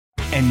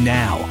And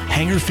now,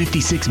 Hangar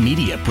 56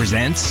 Media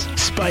presents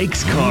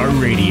Spike's Car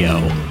Radio,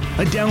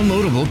 a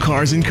downloadable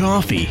cars and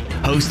coffee,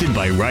 hosted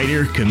by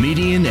writer,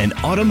 comedian, and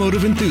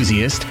automotive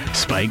enthusiast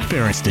Spike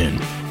Ferriston.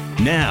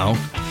 Now,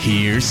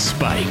 here's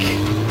Spike.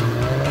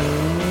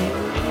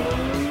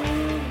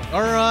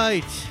 All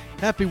right,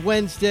 happy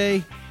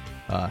Wednesday.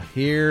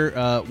 Here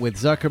with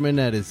Zuckerman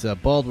at his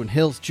Baldwin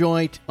Hills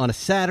joint on a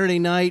Saturday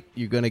night.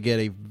 You're going to get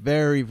a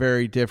very,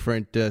 very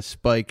different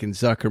Spike and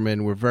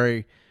Zuckerman. We're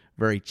very,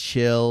 very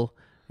chill.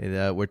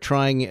 And, we're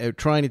trying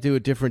to do a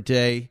different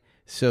day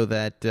so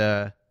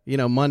that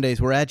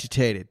Mondays we're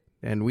agitated,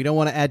 and we don't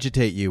want to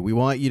agitate you. We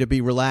want you to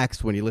be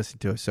relaxed when you listen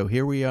to us. So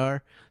here we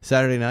are,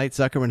 Saturday night.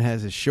 Zuckerman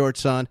has his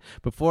shorts on.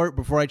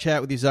 Before I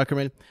chat with you,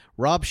 Zuckerman,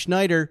 Rob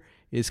Schneider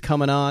is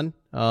coming on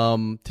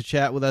to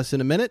chat with us in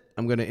a minute.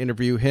 I'm going to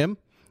interview him.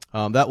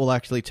 That will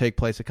actually take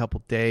place a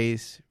couple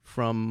days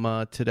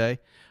from today.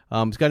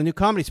 He's got a new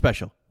comedy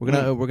special. We're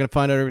gonna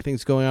find out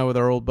everything's going on with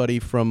our old buddy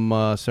from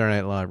Saturday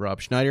Night Live,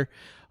 Rob Schneider.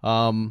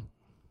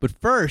 But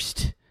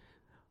first,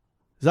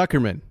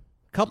 Zuckerman,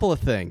 couple of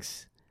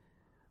things.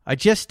 I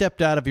just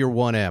stepped out of your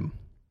 1M.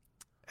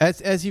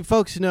 As you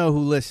folks know who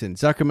listen,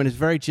 Zuckerman is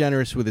very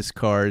generous with his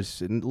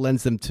cars and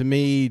lends them to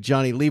me,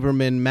 Johnny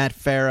Lieberman, Matt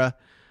Farah.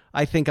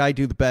 I think I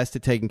do the best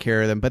at taking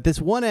care of them. But this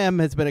 1M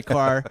has been a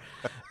car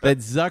that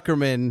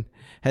Zuckerman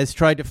has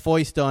tried to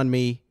foist on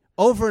me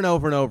over and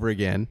over and over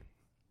again.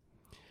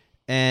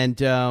 And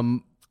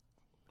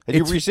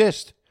you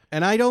resist.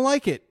 And I don't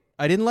like it.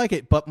 I didn't like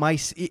it. But my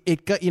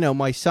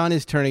son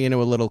is turning into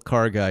a little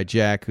car guy,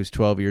 Jack, who's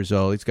 12 years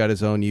old. He's got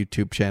his own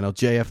YouTube channel,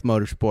 JF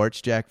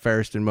Motorsports, Jack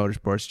Ferriston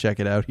Motorsports. Check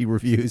it out. He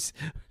reviews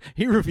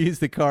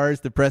the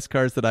cars, the press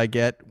cars that I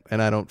get, and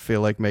I don't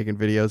feel like making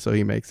videos, so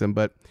he makes them.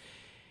 But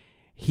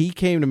he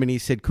came to me and he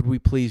said, could we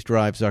please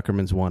drive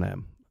Zuckerman's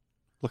 1M?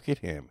 Look at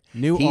him.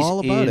 He's all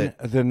about it.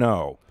 He's in the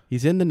know.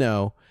 He's in the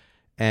know.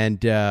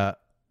 And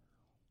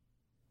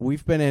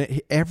we've been in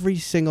it every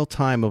single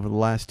time over the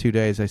last 2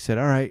 days. I said,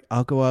 all right,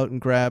 I'll go out and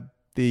grab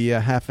the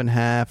half and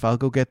half. I'll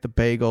go get the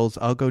bagels.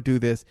 I'll go do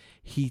this.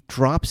 He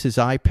drops his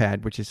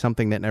iPad, which is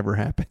something that never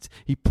happens.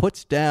 He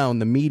puts down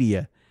the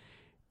media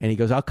and he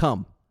goes, I'll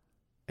come,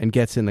 and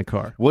gets in the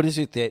car. What is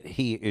it that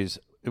he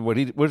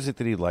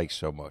likes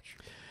so much?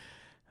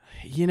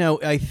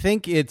 I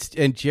think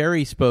and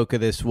Jerry spoke of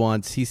this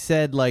once. He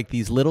said, like,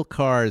 these little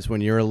cars when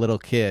you're a little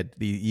kid,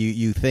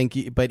 you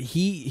think, but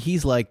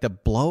he's like the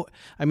blow.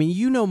 I mean,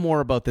 you know more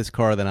about this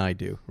car than I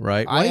do,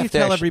 right? Why don't you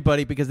tell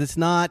everybody, because it's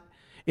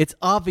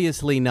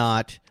obviously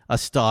not a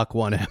stock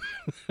 1M.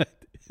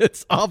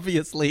 It's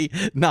obviously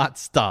not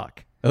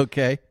stock,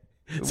 okay?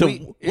 So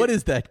what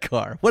is that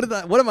car? What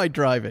am I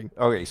driving?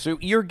 Okay, so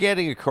you're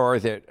getting a car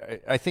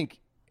that I think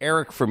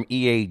Eric from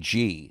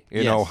EAG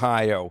in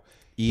Ohio.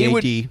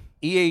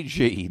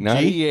 EAG,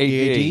 not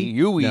EAD,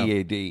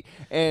 UEAD.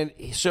 No. And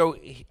so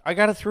I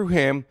got it through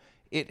him.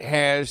 It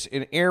has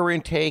an air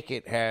intake.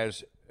 It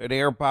has an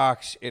air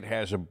box. It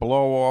has a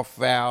blow-off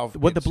valve.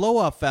 The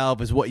blow-off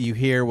valve is what you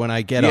hear when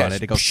I get on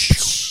it. It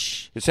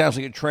goes... It sounds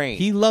like a train.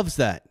 He loves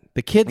that.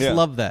 The kids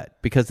love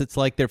that because it's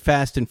like their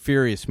Fast and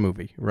Furious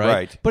movie,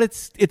 right? But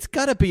it's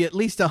got to be at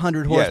least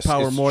 100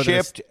 horsepower more than...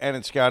 Yes, it's chipped, and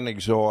it's got an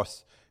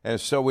exhaust. And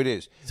so it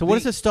is. So what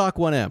is a stock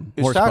 1M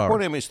horsepower? Stock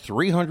 1M is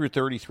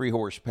 333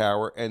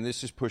 horsepower, and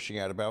this is pushing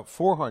out about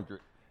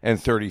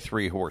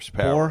 433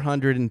 horsepower.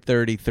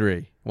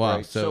 433. Wow.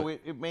 Right. So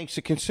it makes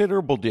a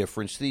considerable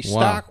difference. The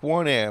stock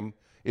 1M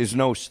is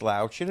no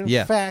slouch. And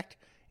in fact,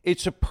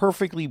 it's a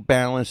perfectly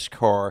balanced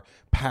car,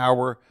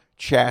 power,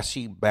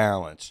 chassis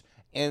balance.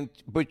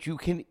 But you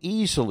can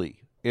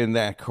easily, in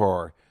that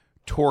car,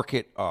 torque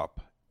it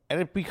up. And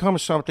it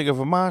becomes something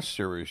of a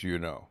monster, as you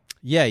know.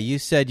 Yeah, you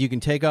said you can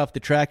take off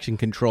the traction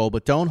control,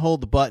 but don't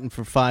hold the button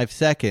for 5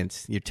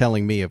 seconds. You're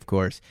telling me, of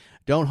course.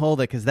 Don't hold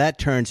it because that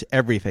turns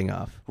everything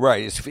off.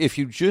 Right. If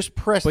you just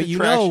press the traction...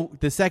 But you know,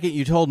 the second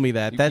you told me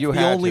that's the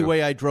only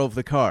way I drove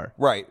the car.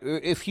 Right.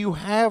 If you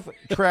have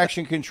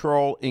traction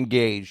control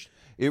engaged,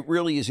 it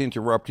really is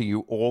interrupting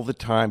you all the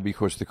time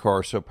because the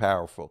car is so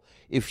powerful.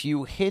 If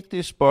you hit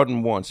this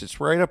button once, it's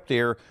right up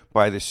there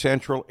by the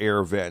central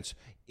air vents.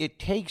 It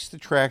takes the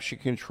traction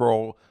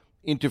control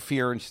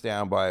interference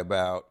down by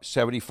about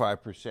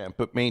 75%,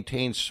 but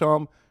maintains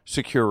some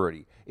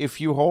security.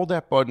 If you hold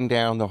that button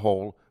down the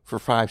hole for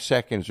 5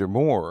 seconds or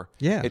more,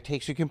 it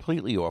takes it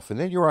completely off, and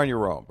then you're on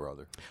your own,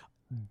 brother.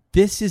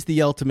 This is the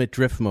ultimate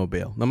drift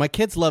mobile. Now, my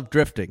kids love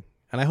drifting,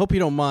 and I hope you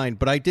don't mind,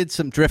 but I did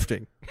some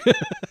drifting.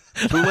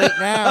 Too late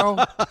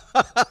now.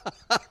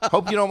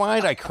 Hope you don't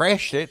mind. I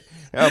crashed it.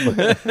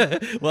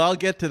 Well, I'll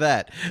get to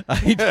that.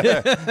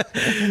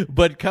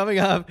 But coming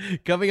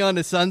on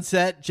to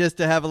Sunset, just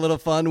to have a little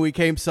fun, we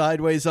came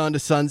sideways onto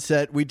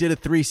Sunset. We did a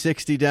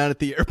 360 down at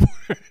the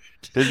airport.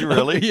 Did you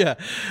really? Yeah.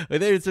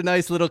 There's a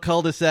nice little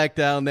cul-de-sac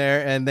down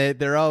there, and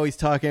they're always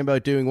talking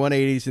about doing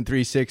 180s and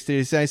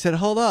 360s. And I said,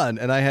 hold on.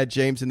 And I had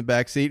James in the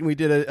back seat, and we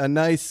did a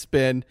nice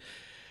spin.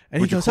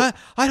 And he goes, I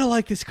don't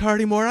like this car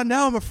anymore.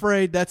 Now I'm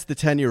afraid. That's the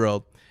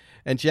 10-year-old.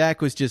 And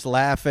Jack was just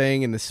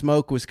laughing, and the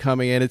smoke was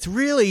coming in. It's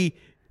really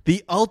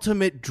The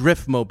ultimate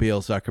drift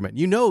mobile, Zuckerman.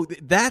 You know,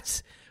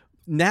 that's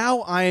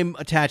now I'm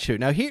attached to it.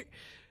 Now here,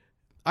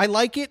 I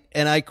like it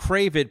and I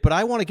crave it, but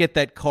I want to get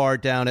that car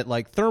down at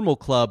like Thermal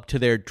Club to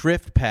their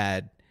drift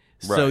pad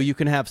so you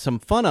can have some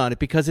fun on it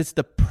because it's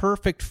the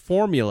perfect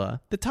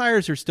formula. The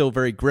tires are still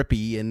very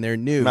grippy and they're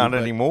new. Not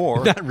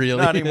anymore. Not really.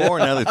 Not anymore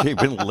now that they've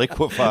been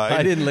liquefied.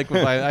 I didn't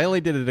liquefy it. I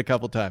only did it a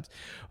couple times,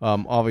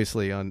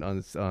 obviously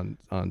on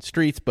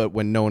streets, but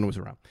when no one was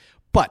around.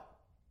 But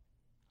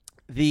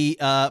but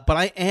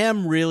I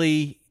am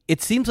really.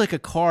 It seems like a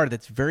car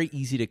that's very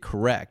easy to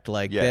correct,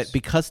 like that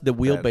because the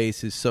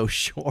wheelbase is so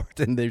short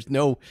and there's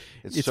no.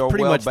 It's so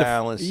pretty well much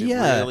balanced.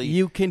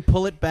 You can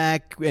pull it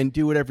back and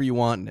do whatever you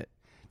want in it.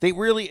 They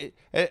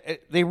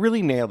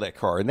really nailed that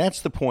car, and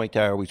that's the point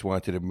I always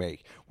wanted to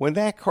make. When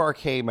that car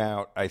came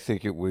out, I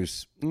think it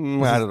was I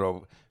don't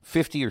know,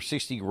 50 or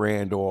 60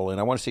 grand all in.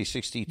 I want to say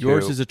 62.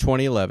 Yours is a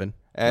 2011,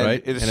 and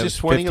right? It's and just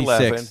it was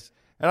 2011. 56.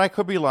 And I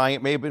could be lying.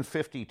 It may have been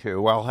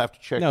 52. I'll have to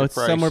check. No, the it's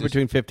prices. somewhere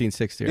between 50 and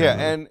 60. Yeah,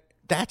 and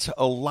that's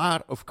a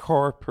lot of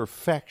car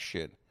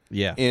perfection.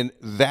 Yeah. In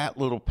that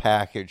little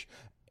package.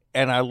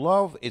 And I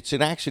love it's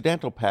an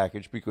accidental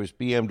package because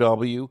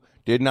BMW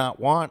did not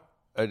want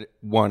a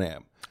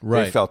 1M.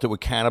 Right. They felt it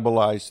would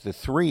cannibalize the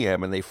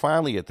 3M, and they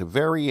finally, at the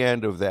very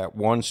end of that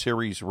 1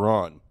 Series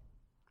run,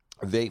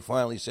 they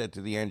finally said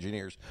to the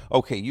engineers,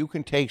 okay, you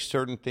can take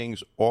certain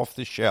things off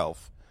the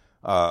shelf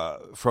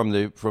from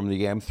the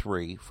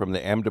M3, from the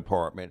M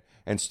department,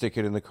 and stick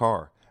it in the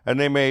car. And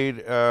they made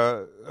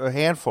a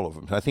handful of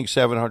them. I think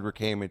 700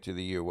 came into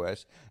the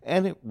U.S.,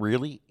 and it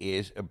really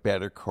is a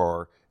better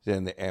car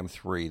than the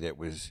M3 that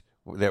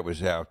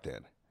was out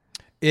then.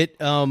 It,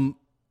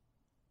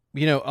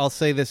 I'll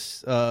say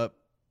this.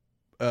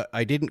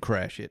 I didn't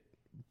crash it,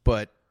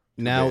 but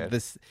now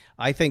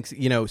I think,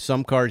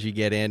 some cars you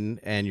get in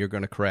and you're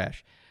going to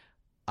crash.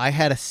 I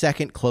had a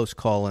second close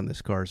call on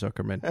this car,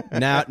 Zuckerman.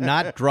 Now,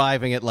 not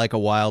driving it like a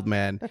wild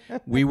man.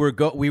 We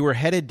were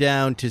headed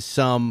down to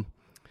some,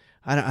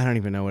 I don't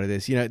even know what it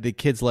is. The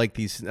kids like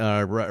these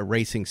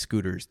racing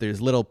scooters. There's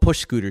little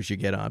push scooters you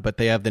get on, but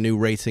they have the new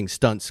racing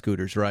stunt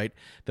scooters, right?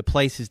 The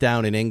place is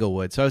down in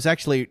Inglewood. So I was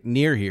actually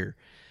near here.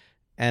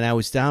 And I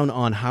was down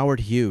on Howard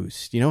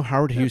Hughes. You know who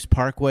Howard Hughes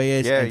Parkway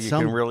is? Yeah, and you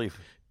some can really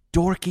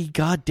dorky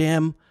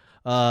goddamn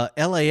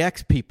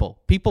LAX people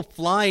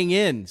flying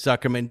in,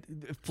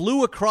 Zuckerman,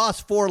 flew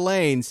across 4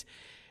 lanes,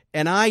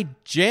 and I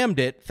jammed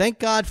it. Thank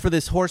God for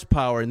this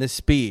horsepower and this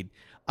speed.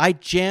 I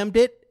jammed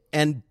it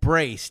and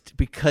braced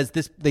because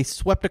they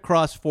swept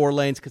across 4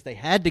 lanes because they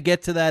had to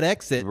get to that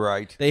exit.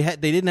 Right. They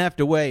didn't have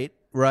to wait,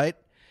 right?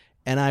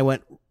 And I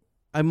went.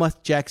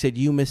 Jack said,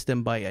 you missed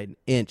them by an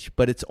inch,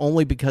 but it's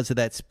only because of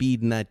that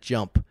speed and that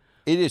jump.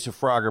 It is a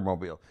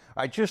Froggermobile.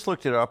 I just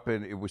looked it up,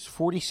 and it was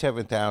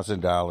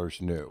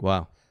 $47,000 new.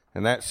 Wow.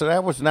 And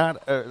that was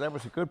not that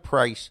was a good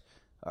price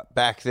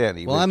back then.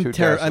 Even well,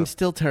 I'm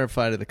still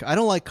terrified of the car. I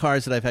don't like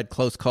cars that I've had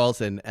close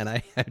calls in, and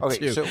I had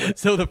to.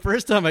 So the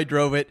first time I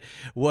drove it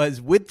was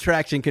with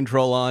traction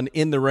control on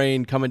in the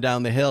rain coming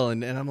down the hill,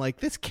 and I'm like,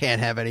 this can't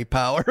have any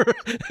power.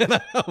 And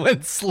I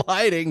went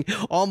sliding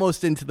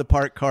almost into the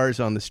parked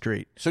cars on the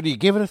street. So do you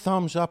give it a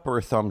thumbs up or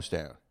a thumbs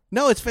down?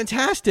 No, it's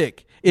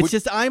fantastic. It's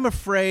just I'm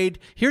afraid.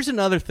 Here's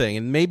another thing,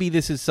 and maybe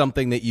this is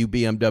something that you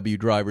BMW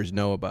drivers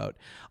know about.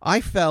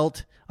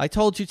 I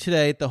told you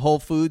today at the Whole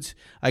Foods,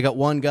 I got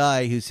one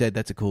guy who said,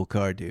 that's a cool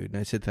car, dude. And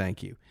I said,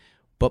 thank you.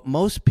 But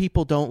most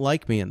people don't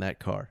like me in that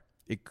car.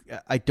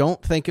 I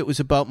don't think it was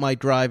about my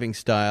driving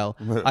style.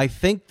 I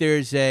think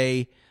there's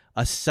a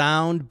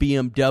sound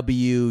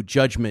BMW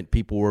judgment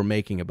people were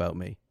making about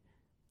me.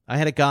 I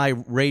had a guy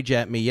rage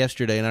at me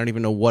yesterday, and I don't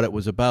even know what it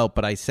was about,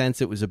 but I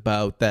sense it was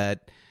about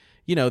that.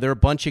 There are a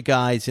bunch of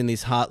guys in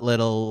these hot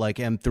little like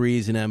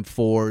M3s and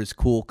M4s,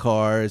 cool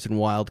cars and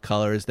wild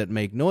colors that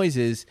make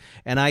noises.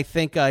 And I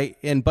think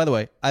and by the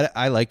way,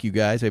 I like you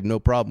guys. I have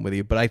no problem with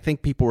you. But I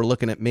think people were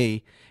looking at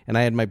me, and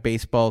I had my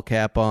baseball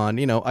cap on.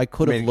 I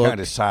could have looked kind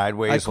of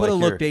sideways. I could have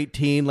looked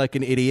 18 like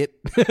an idiot.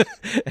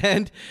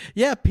 And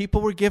yeah,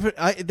 people were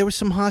there was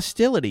some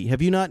hostility.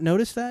 Have you not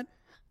noticed that?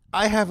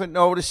 I haven't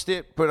noticed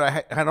it, but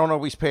I don't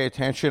always pay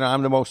attention.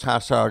 I'm the most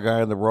hostile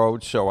guy on the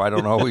road, so I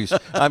don't always.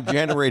 I'm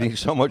generating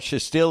so much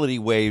hostility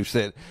waves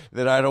that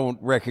I don't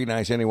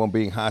recognize anyone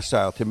being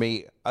hostile to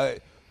me.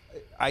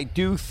 I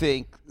do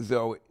think,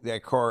 though,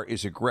 that car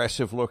is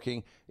aggressive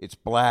looking. It's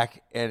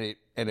black, and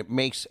it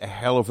makes a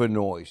hell of a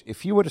noise.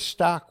 If you were to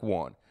stock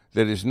one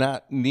that is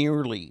not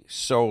nearly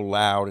so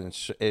loud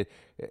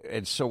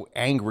and so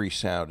angry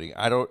sounding,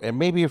 and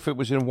maybe if it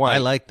was in white, I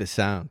like the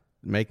sound.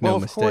 Make no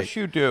mistake. Of course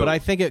you do. But I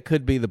think it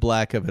could be the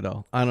black of it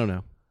all. I don't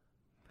know.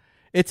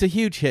 It's a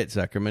huge hit,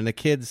 Zuckerman. The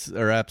kids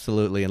are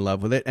absolutely in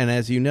love with it. And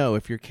as you know,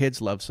 if your kids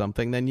love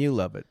something, then you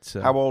love it. So.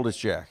 How old is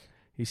Jack?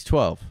 He's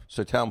 12.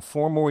 So tell him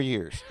 4 more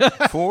years.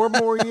 4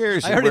 more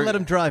years. I already let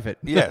him drive it.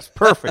 Yes,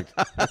 perfect.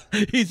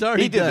 He's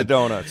already did the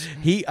donuts.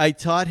 I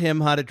taught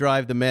him how to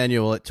drive the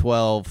manual at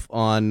 12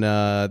 on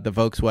the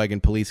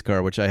Volkswagen police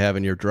car, which I have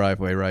in your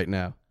driveway right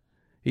now.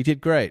 He did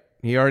great.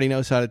 He already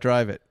knows how to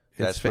drive it.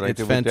 That's what I it's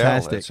did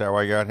fantastic. with Dell. That's how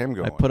I got him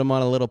going. I put him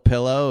on a little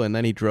pillow, and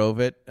then he drove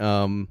it.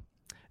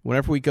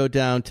 Whenever we go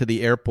down to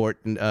the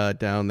airport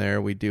down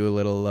there, we do a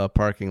little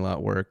parking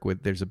lot work.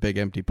 There's a big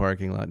empty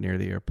parking lot near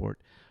the airport.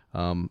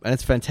 And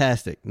it's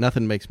fantastic.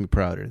 Nothing makes me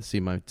prouder to see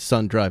my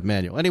son drive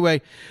manual.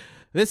 Anyway,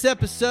 this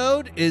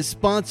episode is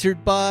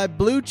sponsored by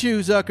Blue Chew,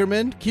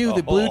 Zuckerman. Cue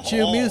the Blue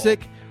Chew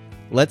music.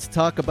 Let's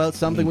talk about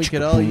something we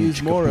could all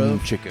use more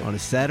of on a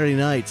Saturday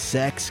night.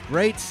 Sex.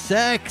 Great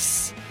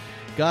sex.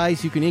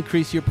 Guys, you can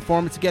increase your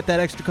performance and get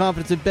that extra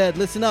confidence in bed.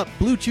 Listen up.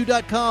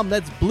 BlueChew.com.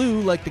 That's blue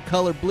like the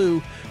color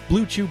blue.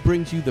 Blue Chew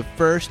brings you the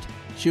first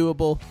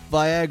chewable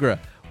Viagra.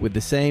 With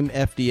the same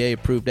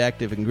FDA-approved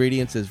active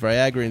ingredients as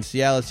Viagra and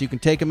Cialis, you can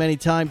take them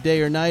anytime,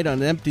 day or night,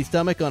 on an empty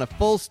stomach, on a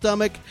full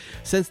stomach.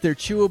 Since they're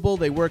chewable,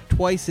 they work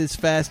twice as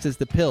fast as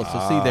the pill.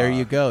 So see, there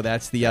you go.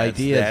 That's the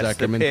idea, Zuckerman. That's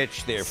the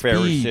pitch there,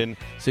 Ferrison.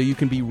 So you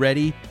can be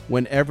ready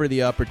whenever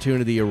the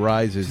opportunity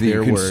arises. So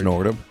you can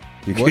snort them.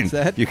 What's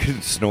that? You can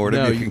snort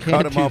them. No, you can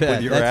cut them up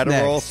with your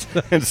Adderall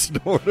and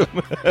snort them.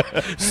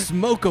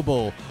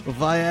 Smokable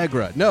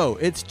Viagra. No,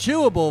 it's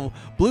chewable.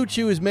 Blue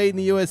Chew is made in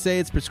the USA.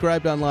 It's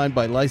prescribed online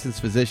by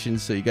licensed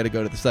physicians, so you got to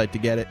go to the site to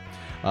get it.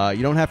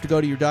 You don't have to go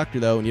to your doctor,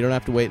 though, and you don't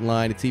have to wait in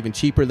line. It's even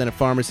cheaper than a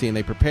pharmacy, and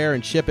they prepare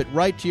and ship it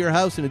right to your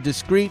house in a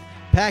discreet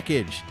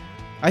package.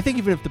 I think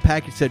even if the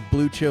package said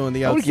Blue Chew on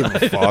the outside, I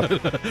would give a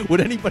fuck. Would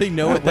anybody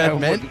know what that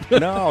meant?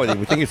 No, they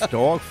would think it's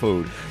dog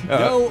food.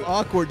 No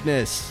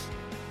awkwardness.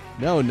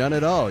 No, none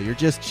at all. You're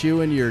just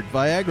chewing your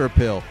Viagra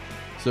pill.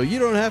 So you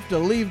don't have to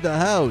leave the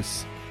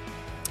house.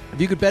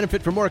 If you could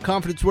benefit from more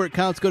confidence where it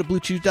counts, go to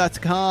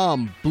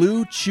BlueChew.com.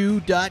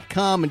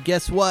 BlueChew.com. And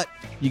guess what?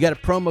 You got a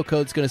promo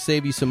code that's going to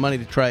save you some money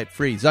to try it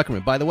free.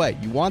 Zuckerman, by the way,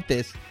 you want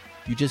this,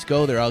 you just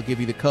go there. I'll give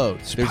you the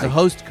code. There's a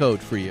host code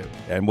for you.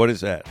 And what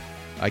is that?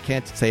 I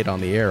can't say it on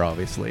the air,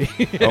 obviously.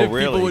 Oh,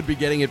 really? People would be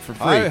getting it for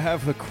free. I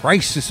have a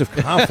crisis of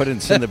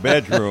confidence in the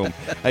bedroom.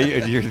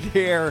 You're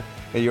there,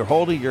 and you're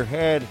holding your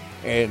head,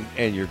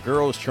 and your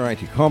girl is trying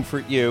to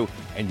comfort you,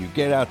 and you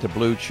get out the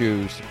Blue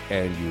Chews,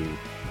 and you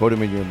put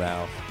them in your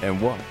mouth. And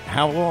what?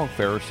 How long,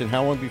 Ferrison?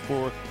 How long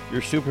before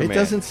you're Superman? It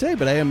doesn't say,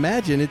 but I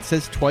imagine it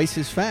says twice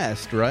as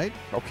fast, right?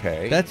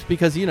 Okay. That's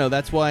because,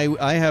 that's why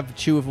I have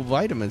chewable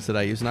vitamins that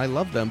I use, and I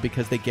love them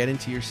because they get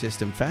into your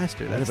system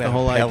faster. That's the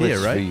whole idea,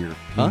 right?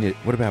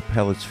 What about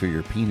pellets for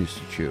your penis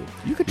to chew?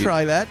 You could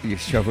try that. You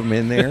shove them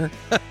in there?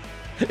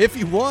 If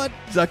you want,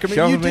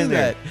 Zuckerman, you do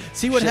that.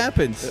 See what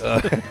happens.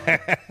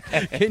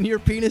 Can your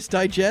penis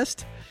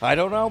digest? I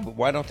don't know, but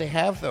why don't they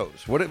have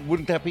those?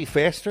 Wouldn't that be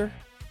faster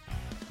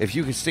if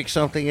you could stick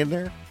something in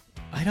there?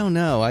 I don't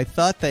know. I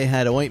thought they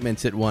had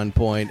ointments at one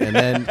point, and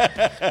then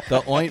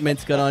the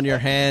ointments got on your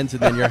hands,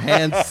 and then your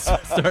hands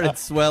started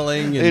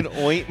swelling. An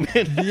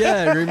ointment?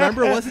 Yeah,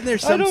 remember? Wasn't there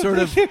some sort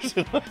of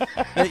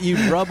that you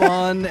rub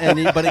on,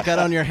 but it got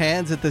on your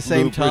hands at the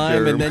same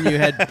time, and then you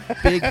had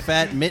big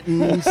fat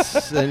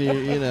mittens,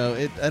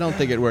 and I don't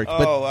think it worked.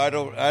 Oh, I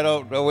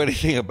don't know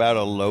anything about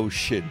a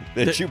lotion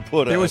that you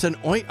put on. There was an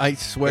ointment. I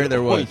swear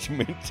there was.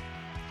 Ointment.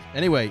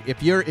 Anyway,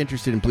 if you're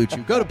interested in Blue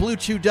Chew, go to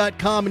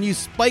BlueChew.com and use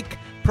Spike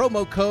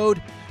promo code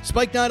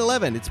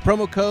Spike911. It's a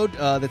promo code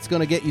that's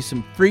going to get you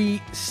some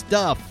free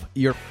stuff.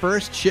 Your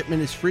first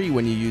shipment is free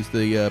when you use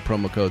the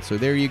promo code. So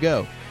there you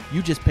go.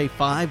 You just pay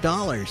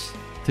 $5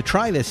 to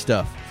try this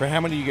stuff. For how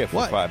many do you get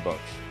for $5?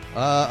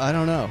 I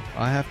don't know.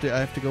 I have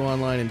to go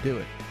online and do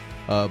it.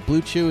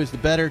 Blue Chew is the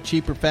better,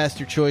 cheaper,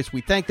 faster choice.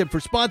 We thank them for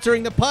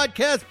sponsoring the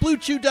podcast.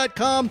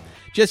 BlueChew.com.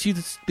 Just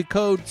use the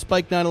code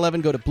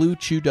Spike911. Go to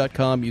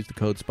BlueChew.com. Use the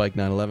code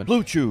Spike911.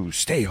 Blue Chew,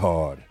 stay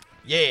hard.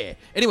 Yeah.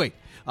 Anyway,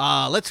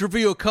 let's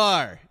review a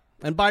car.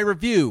 And by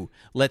review,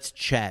 let's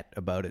chat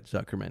about it,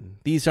 Zuckerman.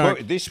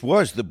 This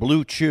was the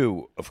Blue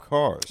Chew of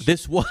cars.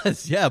 This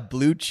was,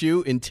 Blue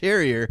Chew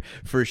interior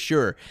for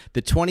sure.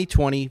 The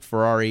 2020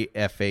 Ferrari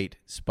F8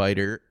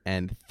 Spider.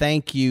 And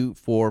thank you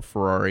to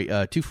Ferrari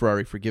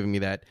for giving me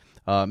that.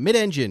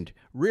 Mid-engined,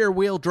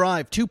 rear-wheel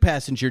drive,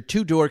 2-passenger,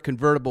 2-door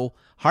convertible,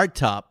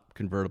 hardtop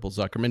convertible,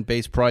 Zuckerman.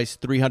 Base price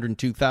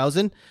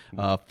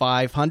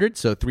 $302,500,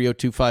 so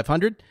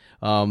 $302,500.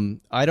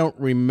 I don't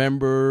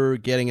remember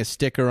getting a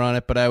sticker on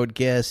it, but I would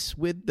guess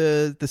with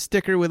the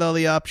sticker with all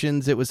the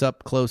options, it was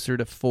up closer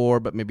to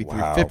 $400, but maybe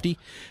 $350.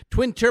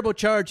 Twin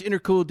turbocharged,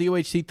 intercooled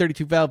DOHC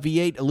 32 valve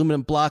V8,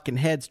 aluminum block and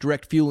heads,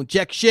 direct fuel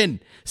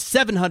injection,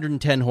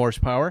 710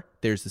 horsepower.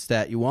 There's the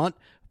stat you want.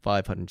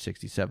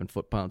 567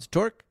 foot-pounds of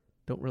torque.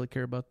 Don't really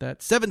care about that.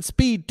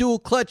 7-speed dual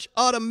clutch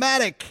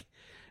automatic.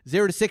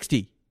 0 to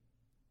 60.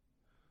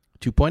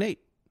 2.8.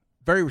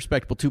 Very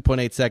respectable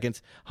 2.8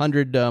 seconds.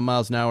 100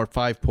 miles an hour,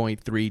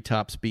 5.3.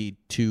 Top speed,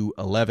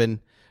 211.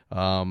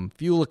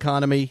 Fuel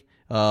economy,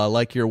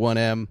 like your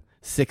 1M,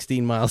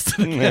 16 miles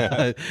to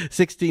the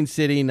 16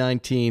 city,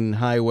 19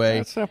 highway.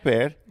 That's not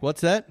bad.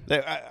 What's that?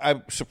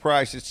 I'm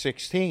surprised it's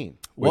 16.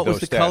 What was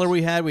the color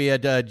we had? We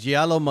had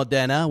Giallo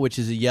Modena, which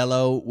is a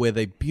yellow with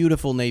a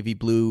beautiful navy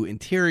blue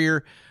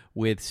interior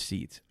with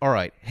seats. All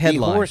right,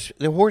 headline.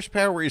 The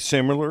horsepower is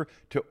similar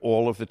to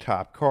all of the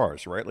top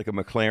cars, right? Like a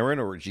McLaren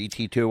or a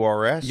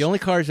GT2 RS. The only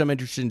cars I'm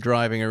interested in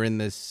driving are in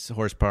this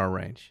horsepower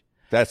range.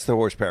 That's the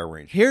horsepower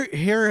range. Here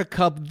are a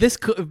couple.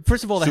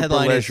 First of all, the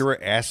headline is... Superleggera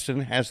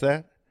Aston has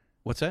that.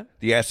 What's that?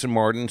 The Aston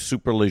Martin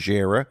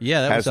Superleggera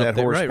has that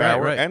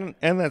horsepower right.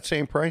 and that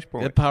same price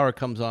point. The power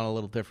comes on a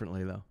little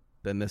differently, though,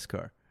 than this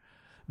car.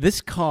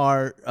 This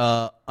car,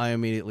 I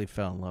immediately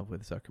fell in love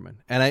with, Zuckerman.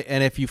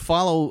 And if you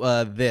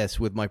follow this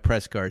with my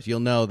press cars,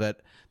 you'll know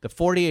that the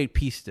 48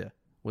 Pista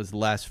was the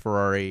last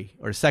Ferrari,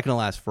 or second to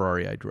last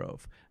Ferrari I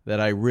drove, that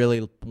I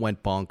really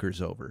went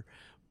bonkers over.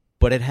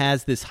 But it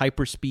has this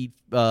hyperspeed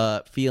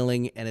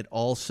feeling, and it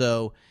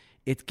also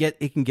it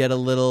can get a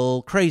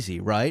little crazy,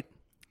 right?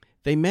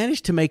 They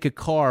managed to make a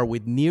car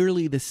with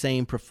nearly the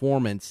same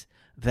performance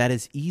that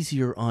is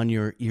easier on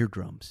your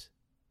eardrums.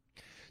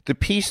 The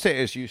Pista,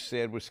 as you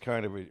said, was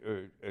kind of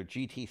a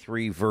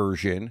GT3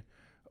 version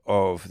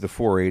of the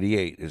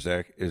 488. Is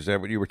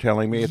that what you were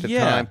telling me at the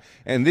time?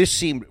 And this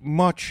seemed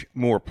much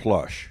more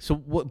plush.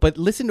 But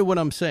listen to what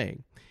I'm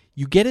saying.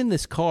 You get in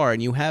this car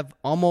and you have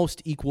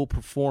almost equal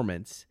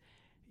performance,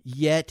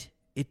 yet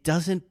it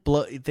doesn't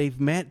blow.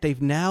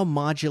 They've now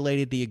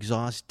modulated the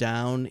exhaust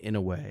down in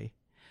a way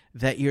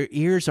that your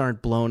ears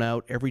aren't blown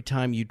out every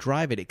time you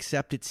drive it,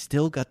 except it's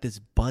still got this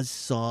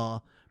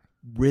buzzsaw,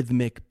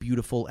 rhythmic,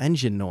 beautiful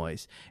engine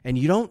noise. And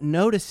you don't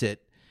notice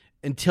it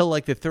until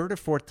like the third or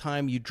fourth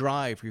time you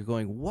drive. You're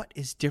going, what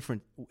is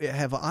different?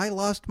 Have I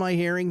lost my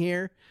hearing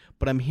here?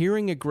 But I'm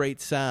hearing a great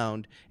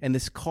sound, and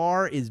this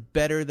car is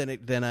better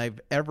than I've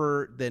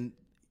ever...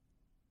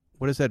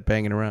 What is that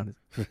banging around?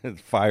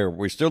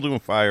 We're still doing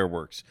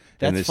fireworks.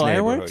 That's in this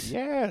fireworks?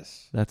 Neighborhood.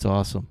 Yes. That's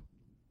awesome.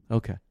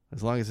 Okay.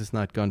 As long as it's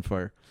not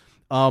gunfire.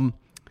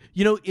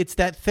 It's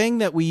that thing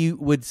that we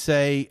would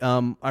say.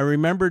 I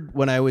remembered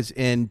when I was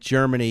in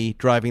Germany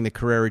driving the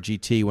Carrera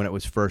GT when it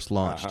was first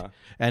launched.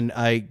 And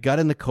I got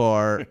in the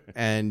car,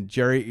 and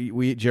Jerry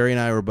and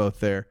I were both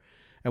there.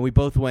 And we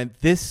both went,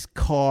 this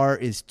car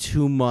is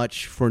too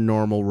much for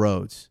normal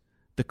roads.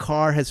 The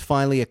car has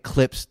finally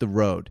eclipsed the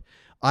road.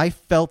 I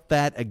felt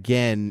that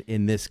again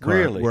in this car,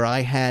 really? Where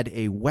I had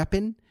a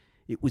weapon.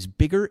 It was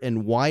bigger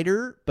and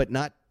wider, but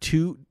not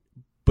too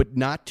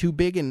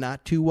big and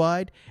not too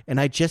wide. And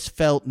I just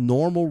felt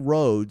normal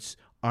roads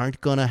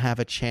aren't going to have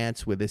a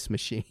chance with this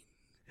machine.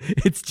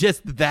 It's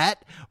just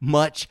that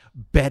much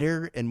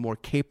better and more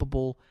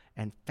capable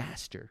and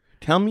faster.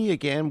 Tell me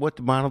again what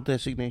the model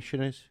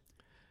designation is.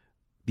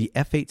 The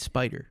F8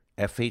 Spider.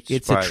 F8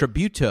 It's Spider. a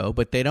Tributo,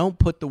 but they don't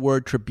put the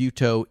word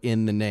Tributo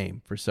in the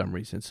name for some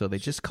reason. So they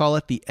just call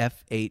it the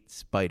F8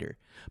 Spider.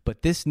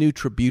 But this new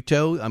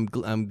Tributo,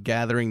 I'm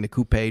gathering the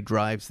coupe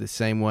drives the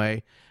same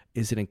way,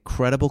 is an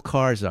incredible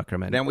car,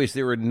 Zuckerman. Now, is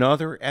there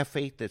another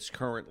F8 that's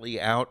currently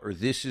out, or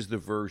this is the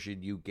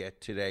version you get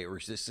today, or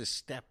is this a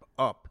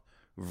step-up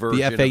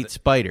version? The F8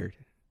 Spider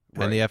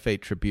Right. and the F8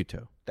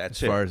 Tributo.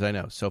 That's as far as I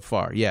know, so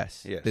far,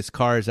 yes. This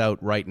car is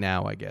out right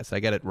now, I guess. I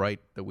got it right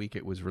the week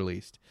it was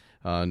released,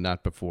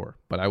 not before.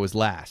 But I was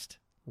last.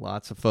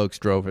 Lots of folks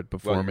drove it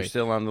before me. You're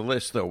still on the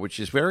list, though, which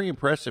is very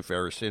impressive,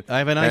 Harrison. I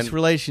have a nice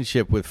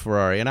relationship with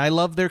Ferrari, and I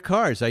love their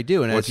cars. I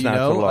do. And as you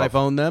know, I've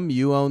owned them.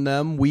 You own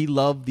them. We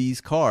love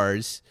these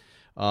cars.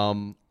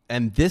 And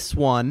this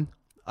one,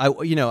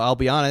 I'll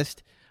be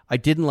honest, I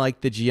didn't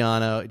like the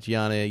Giallo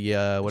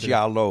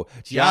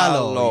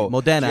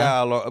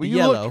Modena.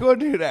 You look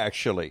good in it,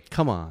 actually.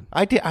 Come on.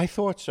 I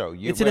thought so.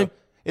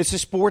 It's a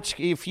sports.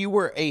 If you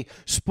were a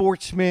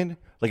sportsman,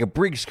 like a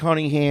Briggs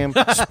Cunningham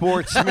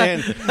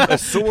sportsman, a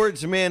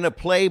swordsman, a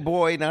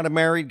playboy, not a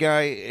married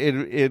guy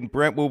in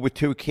Brentwood with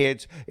 2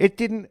 kids,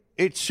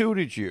 it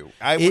suited you.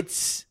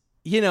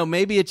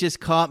 Maybe it just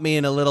caught me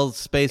in a little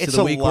space of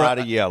the week. It's a lot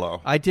of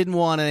yellow. I didn't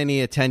want any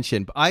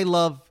attention. But I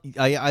love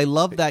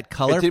that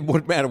color. It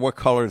wouldn't matter what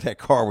color that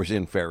car was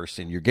in,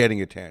 Ferrison. You're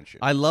getting attention.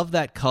 I love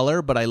that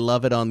color, but I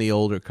love it on the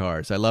older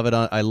cars. I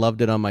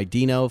loved it on my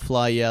Dino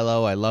Fly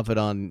Yellow. I love it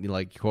on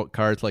like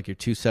cars like your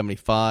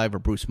 275 or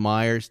Bruce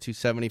Myers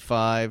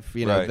 275.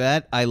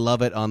 That I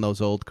love it on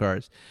those old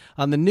cars.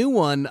 On the new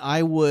one,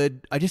 I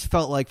just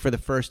felt like for the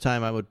first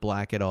time I would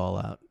black it all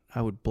out.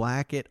 I would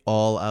black it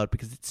all out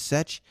because it's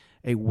such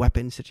a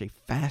weapon, such a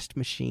fast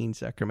machine,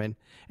 Zuckerman.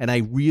 And I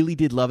really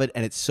did love it,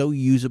 and it's so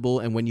usable.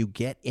 And when you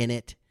get in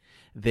it,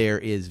 there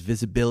is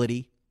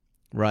visibility,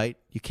 right?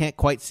 You can't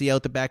quite see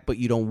out the back, but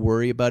you don't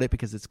worry about it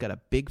because it's got a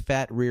big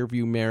fat rear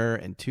view mirror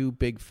and 2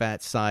 big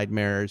fat side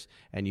mirrors,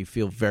 and you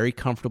feel very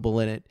comfortable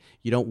in it.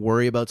 You don't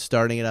worry about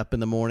starting it up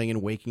in the morning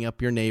and waking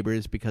up your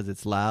neighbors because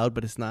it's loud,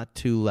 but it's not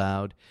too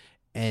loud.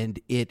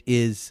 And it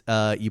is,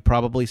 you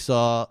probably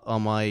saw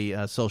on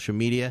my social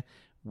media,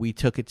 we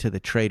took it to the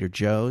Trader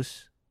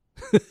Joe's.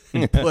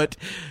 Put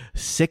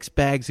 6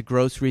 bags of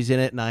groceries in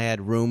it, and I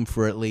had room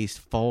for at least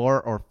 4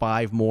 or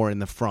 5 more in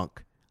the front.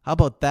 How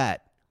about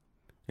that?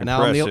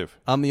 Impressive.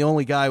 Now I'm the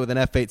only guy with an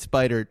F8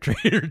 Spider at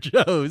Trader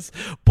Joe's,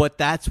 but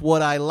that's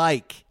what I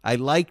like. I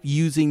like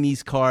using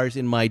these cars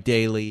in my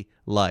daily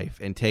life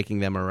and taking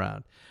them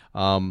around.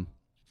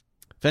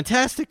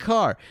 Fantastic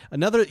car.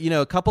 Another,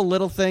 a couple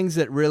little things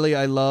that really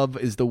I love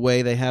is the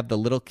way they have the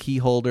little key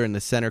holder in the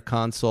center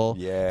console.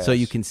 Yes. So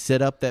you can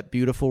sit up that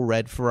beautiful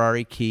red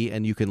Ferrari key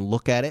and you can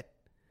look at it.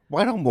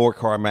 Why don't more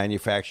car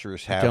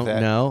manufacturers have that? I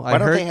don't know. Why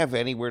don't they have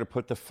anywhere to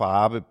put the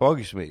fob? It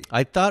bugs me.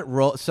 I thought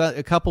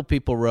a couple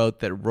people wrote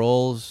that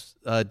Rolls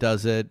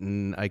does it,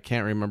 and I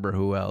can't remember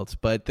who else.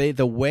 But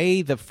the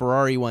way the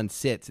Ferrari one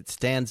sits, it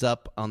stands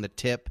up on the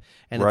tip,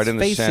 and right it's in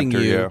the facing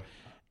center, you. yeah.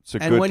 It's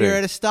a and good when thing. you're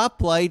at a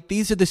stoplight,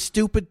 these are the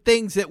stupid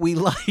things that we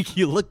like.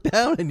 You look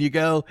down and you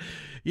go,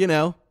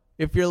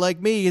 if you're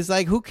like me, it's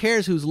like, who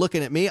cares who's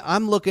looking at me?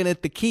 I'm looking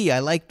at the key. I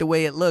like the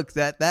way it looks.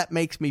 That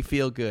makes me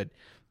feel good.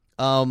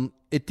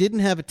 It didn't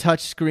have a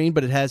touch screen,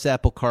 but it has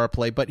Apple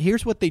CarPlay. But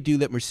here's what they do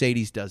that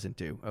Mercedes doesn't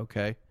do,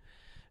 okay?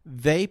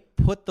 They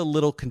put the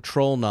little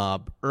control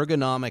knob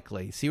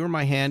ergonomically. See where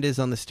my hand is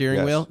on the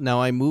steering wheel? Now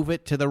I move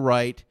it to the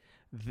right.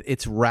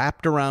 It's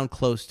wrapped around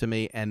close to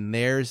me, and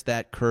there's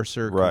that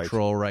cursor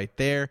control right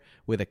there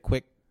with a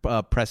quick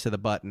press of the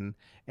button,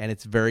 and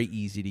it's very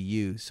easy to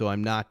use. So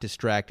I'm not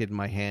distracted, and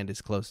my hand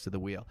is close to the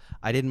wheel.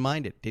 I didn't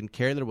mind it. Didn't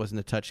care there wasn't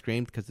a touch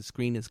screen because the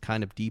screen is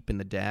kind of deep in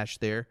the dash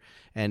there,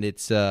 and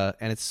it's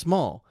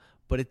small,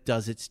 but it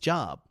does its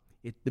job.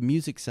 The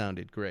music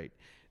sounded great.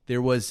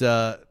 There's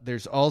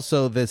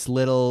also this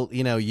little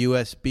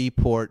USB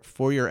port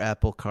for your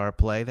Apple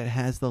CarPlay that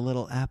has the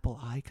little Apple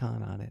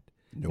icon on it.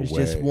 There's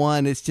just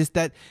one. It's just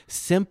that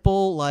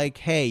simple, like,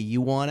 hey, you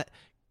want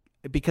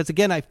it? Because,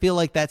 again, I feel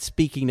like that's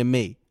speaking to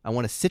me. I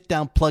want to sit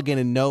down, plug in,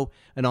 and know.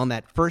 And on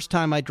that first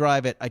time I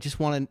drive it, I just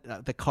want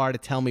the car to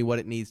tell me what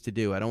it needs to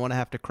do. I don't want to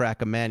have to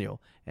crack a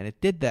manual. And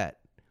it did that.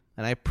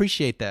 And I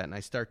appreciate that. And I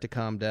start to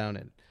calm down.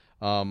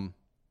 And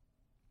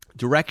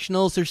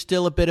directionals are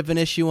still a bit of an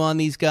issue on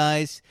these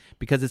guys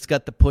because it's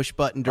got the push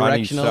button directionals. On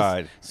each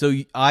side. So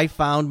I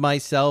found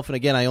myself, and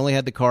again, I only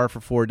had the car for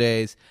 4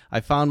 days.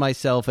 I found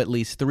myself at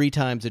least 3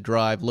 times a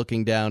drive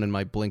looking down, and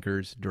my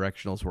blinkers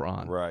directionals were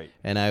on. Right.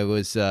 And I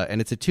was,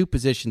 and it's a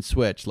 2-position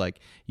switch. Like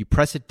you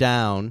press it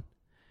down,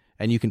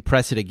 and you can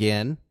press it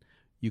again.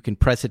 You can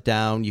press it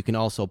down. You can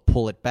also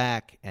pull it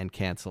back and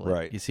cancel it.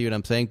 Right. You see what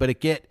I'm saying? But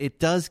it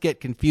does get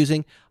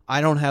confusing. I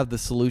don't have the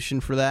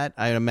solution for that.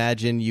 I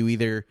imagine you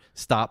either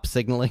stop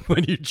signaling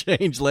when you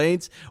change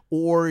lanes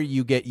or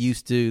you get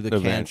used to the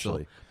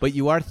Eventually. cancel. But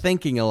you are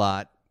thinking a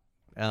lot.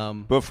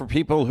 But for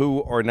people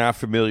who are not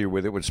familiar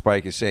with it, what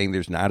Spike is saying,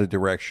 there's not a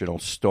directional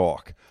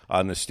stalk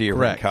on the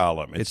steering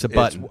column. It's a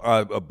button.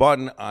 It's a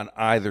button on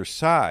either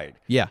side.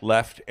 Yeah.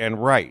 Left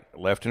and right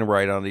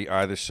on the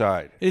either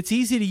side. It's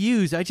easy to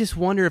use. I just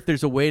wonder if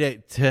there's a way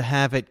to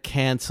have it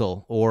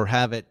cancel or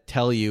have it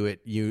tell you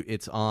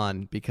it's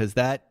on, because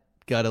that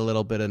got a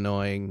little bit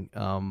annoying.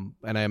 And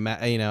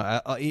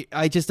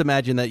I just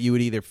imagine that you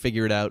would either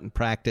figure it out and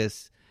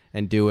practice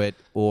and do it,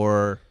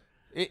 or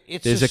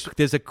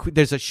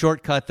there's a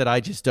shortcut that I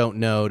just don't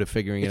know to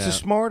figuring it out. It's a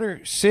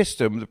smarter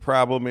system. The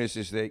problem is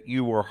that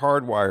you were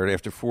hardwired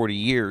after 40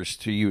 years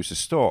to use a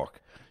stalk.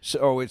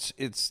 So it's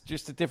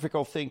just a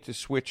difficult thing to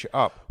switch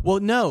up. Well,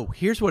 no.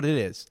 Here's what it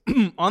is.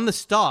 On the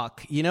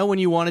stalk, when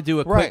you want to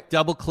do a quick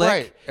double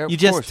click, you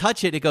just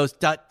touch it. It goes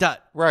dot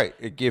dot. Right.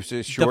 It gives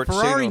a short signal.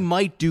 The Ferrari signal.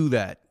 might do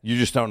that. You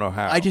just don't know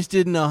how. I just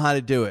didn't know how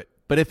to do it.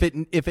 But if it,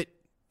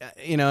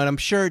 and I'm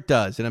sure it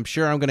does, and I'm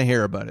sure I'm going to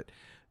hear about it.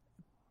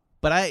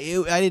 But I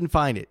didn't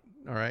find it.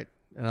 All right,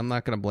 and I'm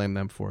not going to blame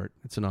them for it.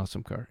 It's an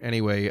awesome car.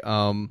 Anyway,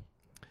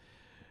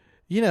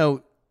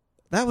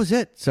 that was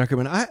it,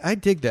 Zuckerman. I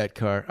dig that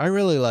car. I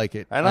really like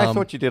it. And I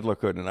thought you did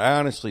look good, and I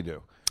honestly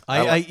do.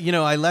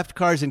 I left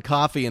Cars and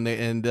Coffee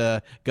and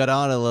got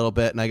on a little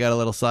bit, and I got a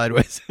little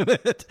sideways in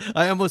it.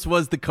 I almost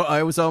was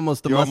I was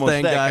almost the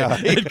Mustang guy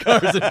in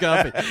Cars and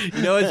Coffee.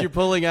 As you're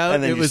pulling out,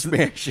 and then it was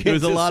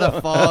a lot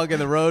of fog,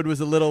 and the road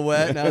was a little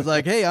wet, and I was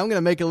like, "Hey, I'm going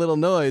to make a little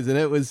noise," and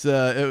it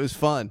was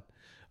fun.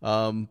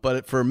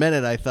 But for a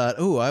minute, I thought,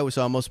 "Ooh, I was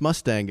almost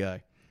Mustang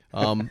guy,"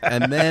 and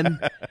then.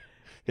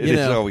 It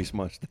is always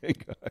Mustang.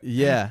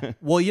 Yeah.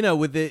 Well,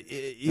 with the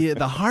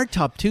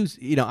hardtop too,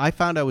 I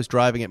found I was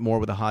driving it more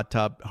with a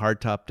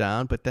hardtop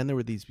down, but then there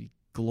were these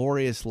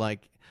glorious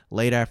like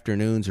late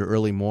afternoons or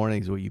early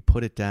mornings where you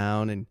put it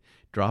down and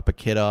drop a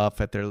kid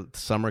off at their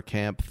summer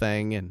camp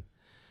thing, and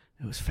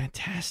it was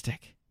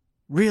fantastic.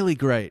 Really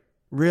great.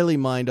 Really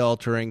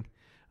mind-altering.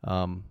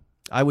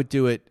 I would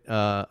do it.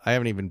 I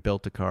haven't even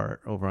built a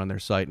car over on their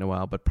site in a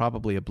while, but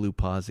probably a blue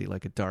posi,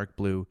 like a dark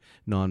blue,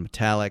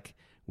 non-metallic,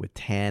 with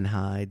tan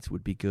hides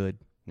would be good.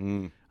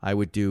 I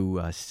would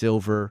do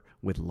silver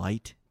with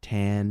light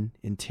tan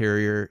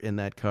interior in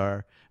that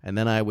car, and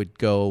then I would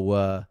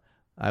go.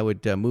 I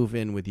would move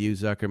in with you,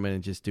 Zuckerman,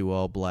 and just do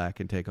all black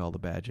and take all the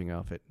badging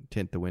off it,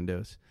 tint the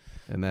windows,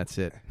 and that's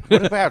it.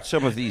 What about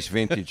some of these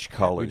vintage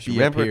colors?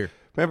 Remember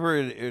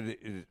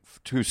in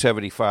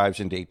 275s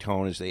and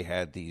Daytonas, they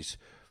had these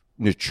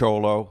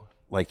Nicolo,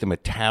 like the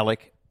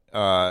metallic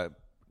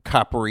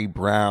coppery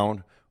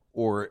brown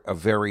or a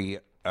very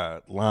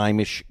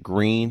limeish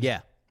green.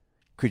 Yeah.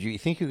 You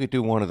think you could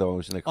do one of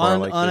those in a car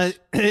like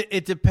this?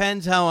 It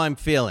depends how I'm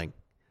feeling.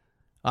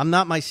 I'm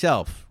not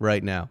myself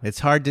right now. It's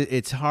hard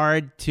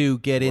to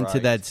get into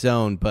that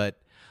zone, but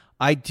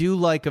I do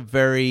like a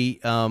very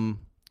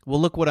well,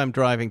 look what I'm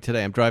driving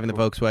today. I'm driving the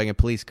Volkswagen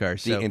police car.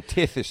 So the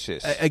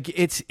antithesis.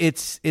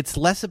 It's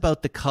less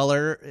about the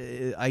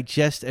color. I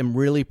just am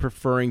really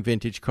preferring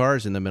vintage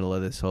cars in the middle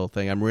of this whole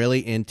thing. I'm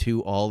really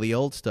into all the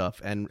old stuff.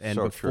 And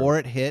So before true.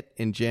 it hit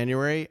in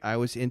January, I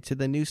was into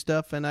the new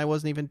stuff, and I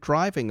wasn't even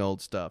driving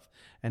old stuff.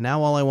 And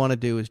now all I want to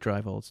do is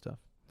drive old stuff.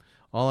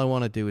 All I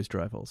want to do is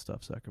drive old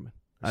stuff, Zuckerman.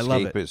 I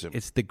love it. Escapism.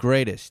 It's the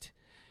greatest.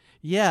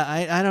 Yeah,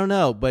 I don't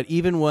know. But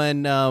even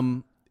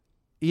when...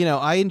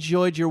 I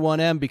enjoyed your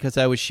 1M because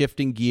I was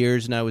shifting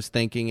gears and I was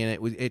thinking,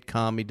 and it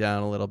calmed me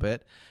down a little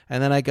bit.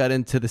 And then I got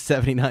into the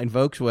 79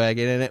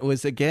 Volkswagen, and it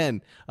was,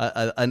 again,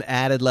 an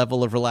added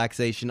level of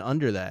relaxation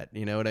under that.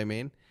 You know what I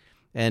mean?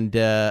 And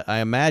I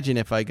imagine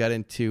if I got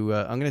into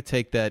I'm going to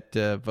take that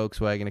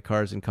Volkswagen to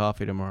Cars and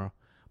Coffee tomorrow.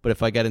 But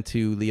if I got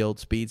into the old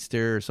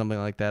Speedster or something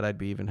like that, I'd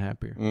be even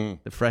happier.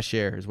 The fresh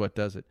air is what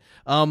does it.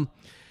 The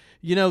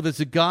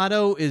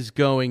Zagato is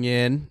going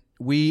in.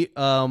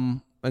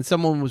 And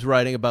someone was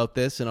writing about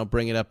this, and I'll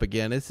bring it up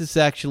again. This is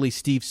actually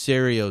Steve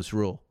Serio's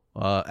rule.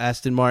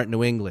 Aston Martin,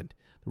 New England.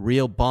 The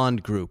Real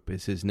Bond Group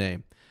is his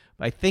name.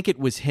 I think it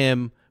was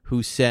him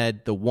who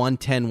said the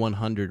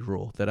 110-100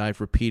 rule that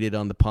I've repeated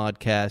on the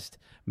podcast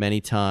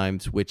many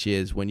times, which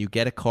is when you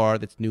get a car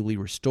that's newly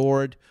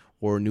restored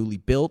or newly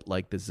built,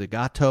 like the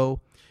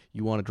Zagato,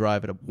 you want to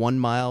drive it 1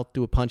 mile,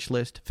 do a punch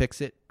list, fix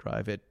it.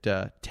 Drive it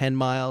 10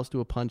 miles, do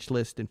a punch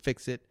list, and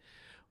fix it.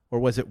 Or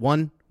was it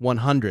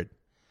 100?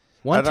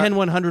 110,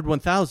 100,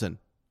 1,000.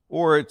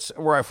 Or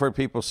I've heard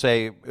people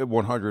say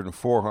 100 and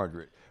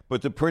 400.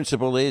 But the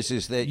principle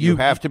is that you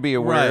have to be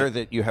aware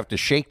that you have to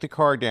shake the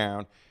car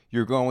down.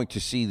 You're going to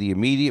see the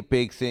immediate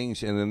big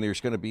things, and then there's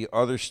going to be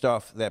other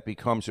stuff that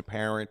becomes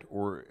apparent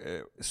or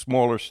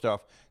smaller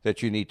stuff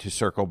that you need to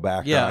circle back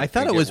on. Yeah, I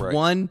thought it was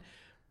right.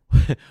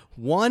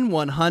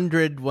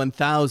 100,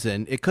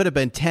 1,000. It could have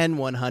been 10,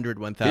 100,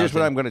 1,000. Here's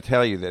what I'm going to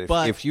tell you,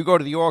 that if you go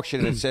to the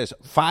auction and it says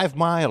 5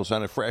 miles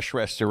on a fresh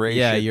restoration,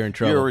 yeah, you're in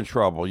trouble. You're in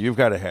trouble. You've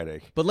got a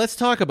headache. But let's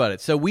talk about it.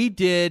 So we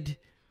did,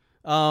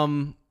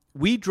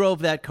 we drove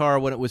that car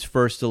when it was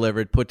first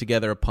delivered, put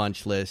together a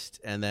punch list,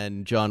 and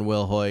then John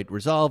Wilhoit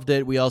resolved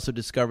it. We also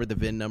discovered the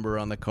VIN number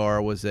on the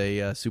car was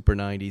a Super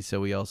 90,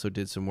 so we also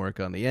did some work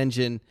on the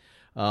engine.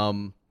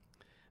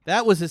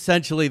 That was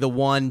essentially the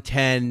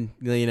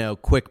 110,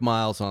 quick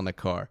miles on the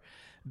car.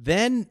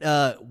 Then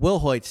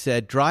Wilhoit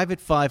said, drive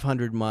it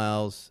 500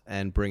 miles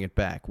and bring it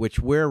back, which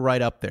we're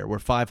right up there. We're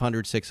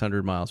 500,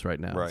 600 miles right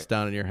now. Right. It's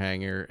down in your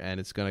hangar, and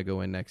it's going to go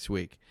in next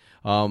week.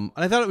 And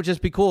I thought it would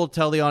just be cool to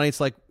tell the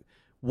audience,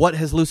 what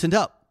has loosened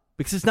up.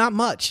 Because it's not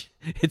much.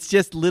 It's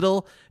just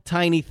little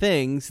tiny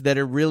things that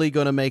are really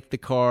going to make the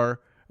car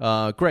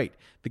great.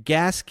 The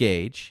gas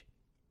gauge.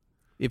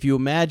 If you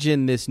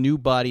imagine this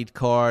new-bodied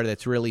car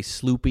that's really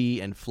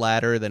sloopy and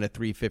flatter than a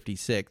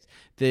 356,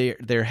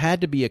 there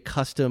had to be a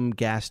custom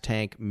gas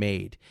tank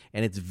made,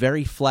 and it's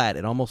very flat.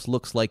 It almost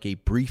looks like a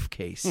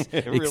briefcase,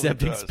 except really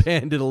does.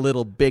 expanded a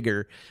little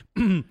bigger.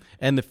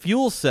 And the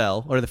fuel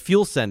cell, or the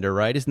fuel sender,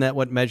 right? Isn't that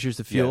what measures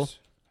the fuel? Yes.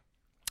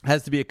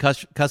 Has to be a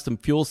custom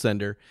fuel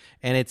sender,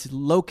 and it's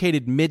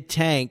located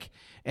mid-tank,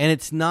 and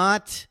it's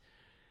neither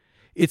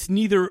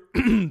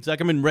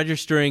Zuckerman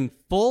registering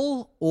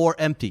full or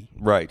empty.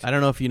 Right. I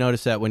don't know if you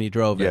noticed that when you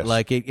drove it.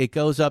 Yes. It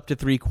goes up to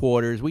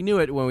 3/4. We knew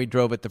it when we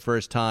drove it the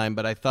first time,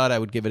 but I thought I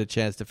would give it a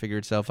chance to figure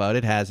itself out.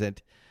 It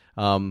hasn't.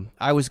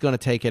 I was going to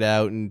take it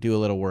out and do a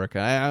little work.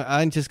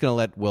 I'm just going to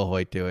let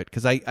Wilhoit do it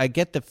because I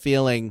get the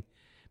feeling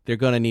they're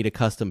going to need a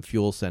custom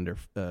fuel sender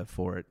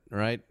for it.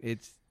 Right?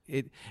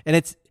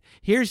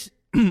 Here's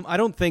I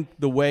don't think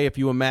the way, if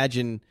you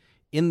imagine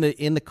in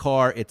the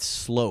car it's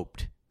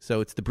sloped. So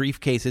it's the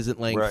briefcase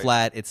isn't laying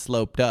flat, it's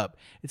sloped up.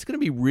 It's going to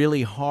be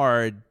really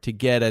hard to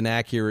get an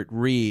accurate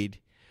read.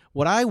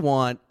 What I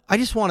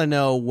just want to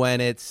know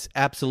when it's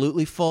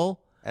absolutely full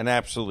And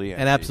absolutely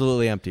empty. and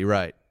absolutely empty,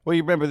 right? Well,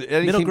 you remember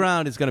Middle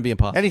ground is going to be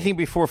impossible. Anything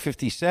before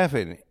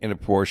 57 in a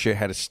Porsche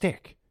had a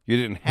stick. You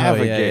didn't have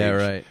a gauge.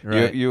 Yeah,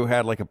 right. You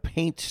had like a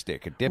paint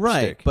stick, a dipstick.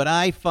 Right, but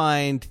I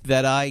find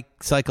that I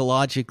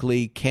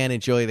psychologically can't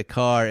enjoy the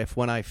car if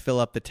when I fill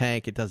up the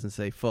tank, it doesn't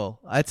say full.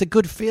 It's a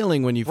good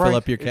feeling when you fill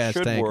up your It gas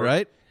should tank, work.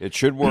 right? It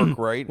should work,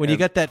 right? When you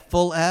got that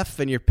full F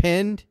and you're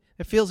pinned,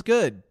 it feels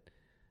good.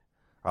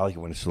 I like it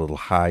when it's a little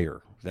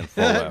higher than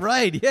full F.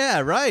 Right,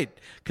 yeah, right.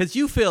 Because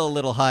you feel a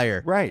little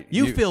higher. Right.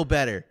 You feel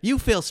better. You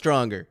feel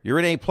stronger. You're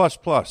an A++.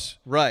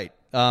 Right.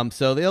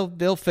 So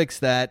they'll fix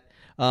that.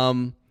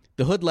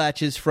 The hood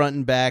latches front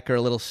and back are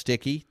a little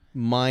sticky.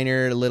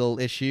 Minor little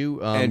issue.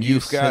 And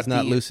Use has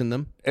not loosened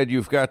them. And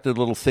you've got the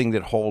little thing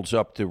that holds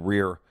up the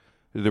rear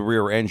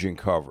engine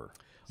cover.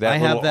 That I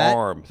little have that.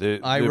 arm.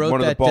 I wrote one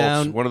of that the bolts,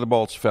 down. One of the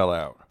bolts fell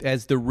out.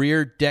 As the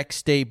rear deck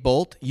stay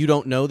bolt. You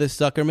don't know this,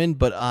 Zuckerman,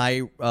 but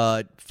I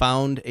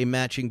found a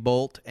matching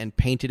bolt and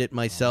painted it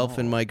myself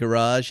in my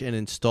garage and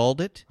installed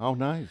it. Oh,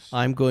 nice.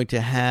 I'm going to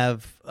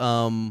have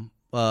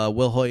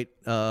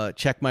Wilhoit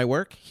check my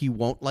work. He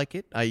won't like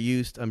it. I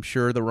used, I'm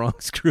sure, the wrong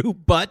screw,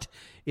 but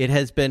it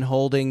has been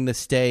holding the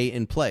stay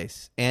in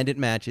place, and it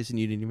matches, and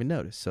you didn't even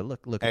notice. So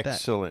look at that.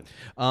 Excellent.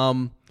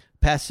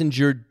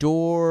 Passenger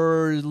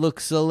door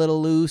looks a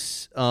little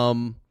loose.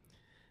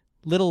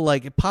 Little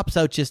like it pops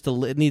out just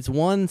it needs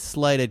one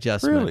slight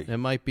adjustment. Really? It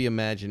might be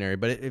imaginary,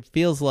 but it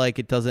feels like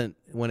it doesn't,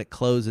 when it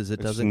closes,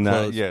 it doesn't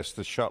close. Yes,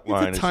 the shut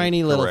line It's a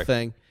tiny little correct.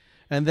 thing.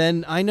 And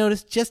then I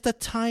noticed just a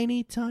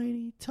teeny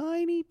piece,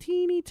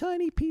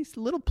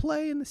 little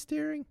play in the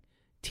steering.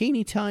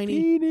 Teeny.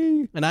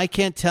 And I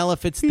can't tell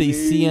if it's the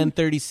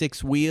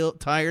CN36 wheel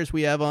tires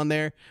we have on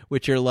there,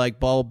 which are like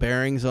ball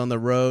bearings on the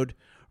road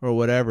or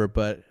whatever,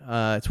 but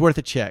it's worth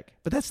a check.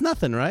 But that's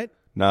nothing, right?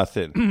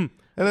 Nothing.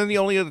 And then the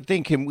only other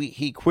thing,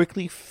 he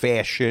quickly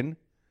fashion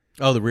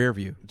Oh, the rear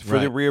view. for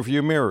the rear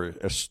view mirror,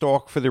 a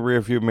stalk for the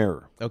rear view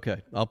mirror.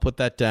 Okay, I'll put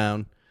that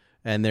down.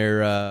 And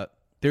there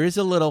is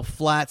a little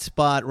flat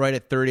spot right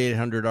at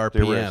 3,800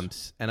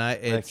 RPMs, and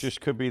That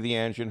just could be the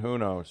engine. Who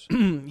knows?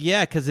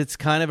 yeah, because it's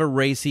kind of a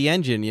racy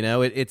engine. You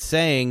know, it's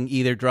saying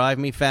either drive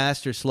me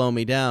fast or slow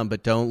me down,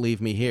 but don't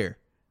leave me here.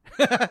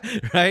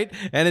 Right?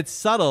 And it's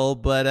subtle,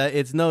 but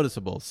it's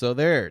noticeable. So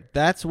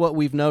that's what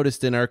we've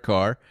noticed in our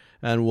car,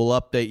 and we'll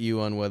update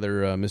you on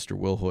whether Mr.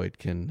 Wilhoit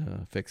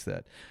can fix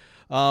that.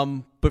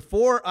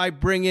 Before I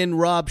bring in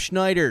Rob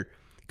Schneider,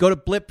 go to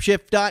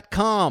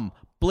blipshift.com.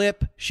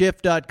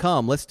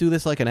 Blipshift.com. Let's do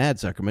this like an ad,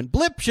 Zuckerman.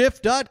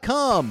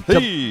 Blipshift.com.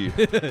 Hey.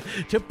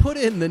 To put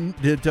in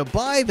to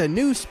buy the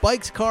new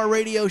Spikes Car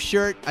Radio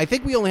shirt. I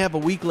think we only have a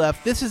week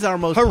left. This is our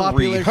most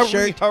popular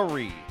shirt.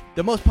 Hurry.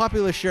 The most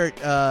popular shirt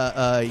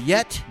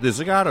yet. The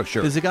Zagato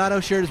shirt. The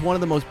Zagato shirt is one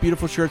of the most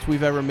beautiful shirts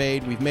we've ever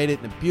made. We've made it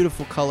in a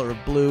beautiful color of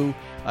blue.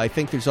 I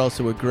think there's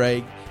also a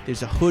gray.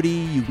 There's a hoodie.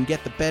 You can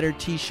get the better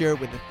T-shirt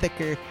with the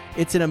thicker.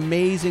 It's an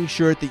amazing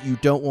shirt that you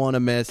don't want to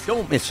miss.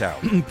 Don't miss out.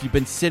 If you've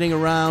been sitting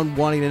around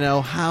wanting to know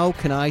how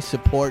can I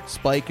support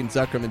Spike and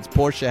Zuckerman's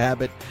Porsche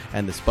habit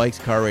and the Spike's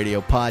Car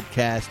Radio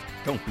podcast,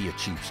 Don't be a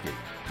cheapskate.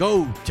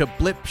 go to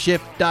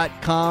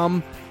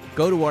blipshift.com.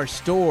 Go to our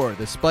store,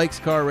 the Spike's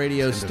Car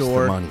Radio Send us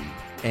store, the money.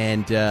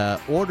 and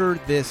order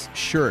this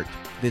shirt,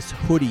 this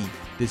hoodie,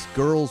 this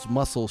girl's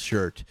muscle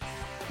shirt,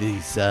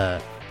 these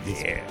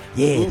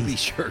movie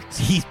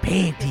shirts. these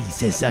panties,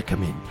 says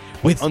Zuckerman,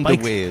 with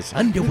Underwears.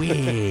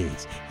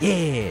 Underwears.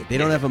 Yeah, they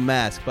don't have a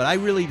mask, but I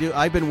really do.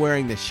 I've been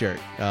wearing this shirt.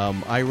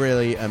 I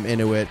really am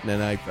into it,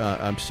 and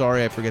I'm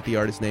sorry I forget the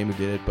artist's name who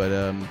did it,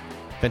 but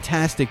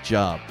fantastic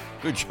job.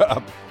 Good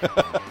job.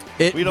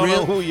 We don't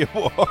know who you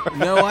are.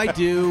 No, I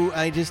do.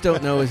 I just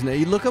don't know his name.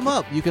 You look him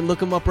up. You can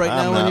look him up right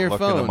now on your phone. I'm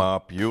not looking him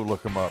up. You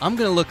look him up. I'm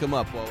going to look him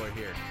up while we're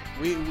here.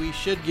 We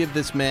should give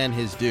this man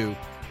his due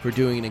for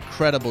doing an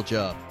incredible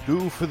job.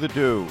 Do for the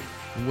do.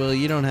 Well,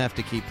 you don't have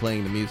to keep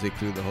playing the music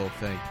through the whole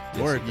thing.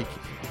 Yes, or he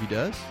he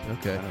does?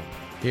 Okay. I know.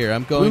 Here,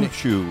 I'm going Blue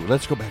Chew.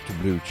 Let's go back to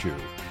Blue Chew.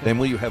 Then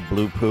will you have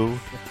Blue Poo?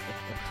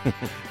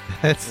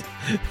 That's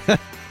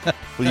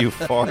Will you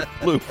fart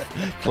blue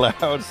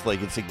clouds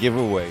like it's a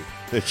giveaway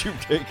that you've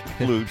taken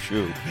Blue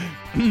Chew?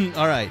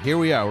 All right, here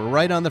we are. We're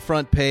right on the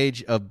front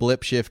page of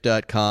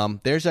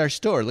blipshift.com. There's our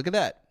store. Look at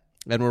that.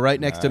 And we're right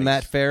next to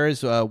Matt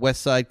Farah's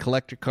West Side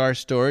Collector Car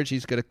Storage.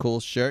 He's got a cool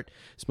shirt,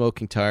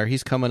 Smoking Tire.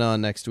 He's coming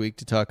on next week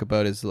to talk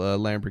about his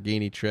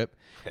Lamborghini trip.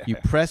 You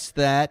press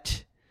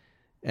that,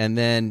 and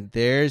then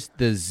there's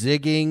the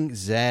Zigging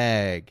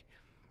Zag.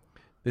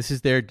 This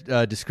is their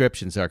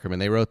description, Zuckerman.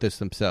 They wrote this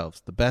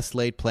themselves. The best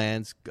laid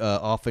plans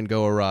often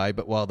go awry,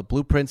 but while the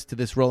blueprints to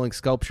this rolling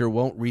sculpture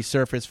won't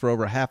resurface for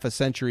over half a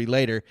century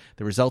later,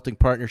 the resulting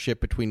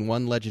partnership between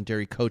one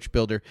legendary coach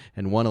builder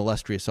and one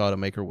illustrious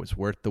automaker was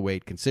worth the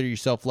wait. Consider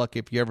yourself lucky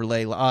if you ever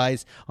lay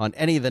eyes on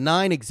any of the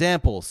 9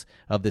 examples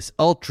of this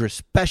ultra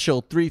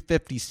special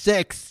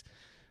 356.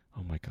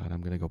 Oh my God,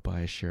 I'm going to go buy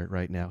a shirt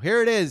right now.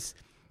 Here it is.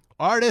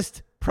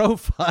 Artist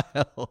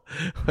profile.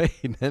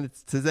 Wait, then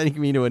it's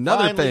sending me to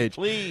another Finally, page.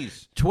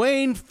 Please.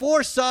 Twain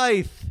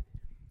Forsyth.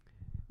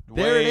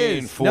 There it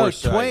is.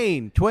 Forsyth.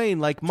 No, Twain,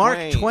 like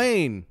Mark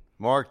Twain.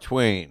 Mark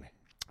Twain.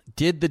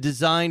 Did the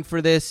design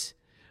for this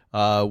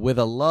with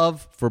a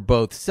love for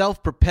both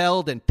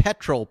self-propelled and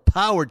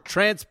petrol-powered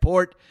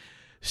transport.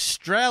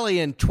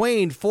 Australian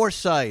Twain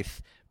Forsyth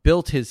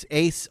built his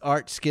ace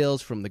art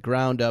skills from the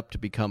ground up to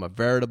become a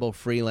veritable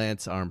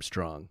freelance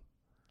Armstrong.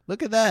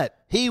 Look at that.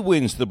 He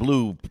wins the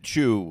Blue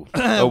Chew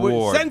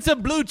Award. Send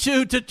some Blue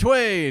Chew to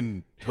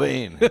Twain.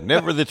 Twain.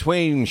 Never the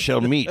Twain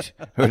shall meet,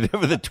 or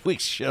never the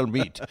Twix shall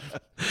meet.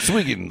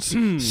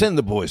 Swiggins, send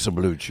the boy some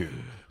Blue Chew.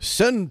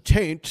 Send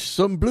Taint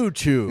some Blue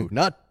Chew,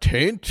 not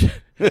Taint.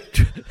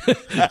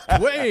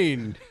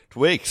 Twain.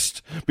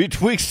 Twixt.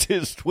 Betwixt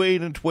his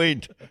Twain and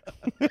Twain.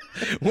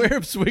 Where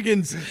have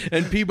Swiggins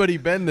and Peabody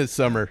been this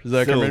summer,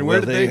 Zuckerman?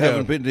 Where did they go?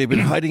 haven't been. They've been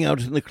hiding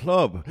out in the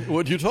club.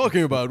 What are you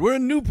talking about? We're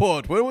in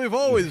Newport, where we've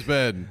always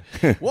been.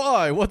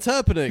 Why? What's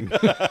happening?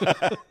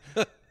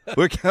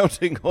 We're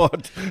counting our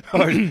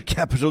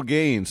capital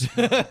gains.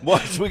 Why,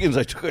 Swiggins,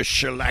 I took a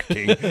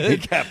shellacking in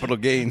capital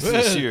gains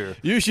this year.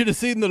 You should have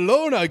seen the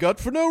loan I got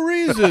for no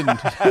reason.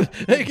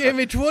 They gave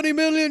me $20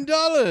 million.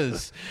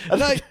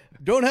 And I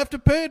don't have to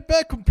pay it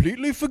back.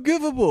 Completely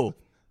forgivable.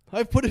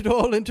 I put it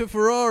all into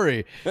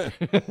Ferrari.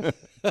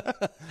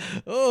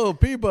 Oh,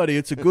 Peabody,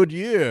 it's a good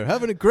year.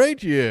 Having a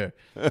great year.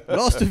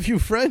 Lost a few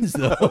friends,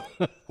 though.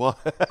 Well,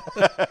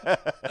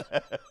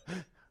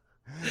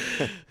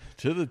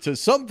 To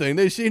something,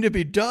 they seem to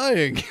be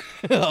dying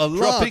a lot.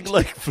 dropping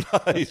like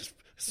flies,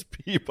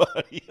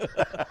 Peabody.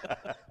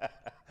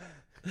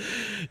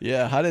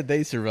 Yeah, how did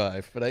they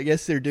survive? But I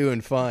guess they're doing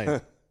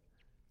fine.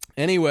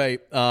 Anyway,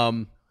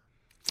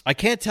 I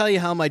can't tell you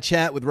how my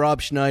chat with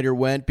Rob Schneider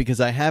went because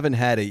I haven't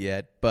had it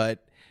yet.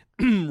 But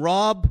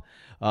Rob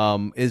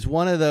is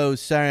one of those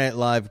Saturday Night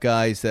Live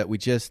guys that we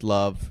just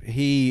love.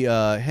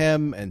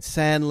 Him and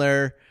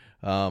Sandler,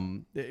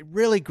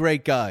 really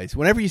great guys.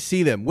 Whenever you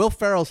see them, Will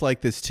Ferrell's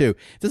like this too.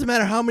 It doesn't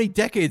matter how many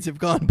decades have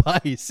gone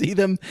by. You see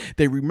them,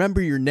 they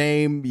remember your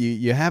name.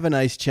 You have a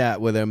nice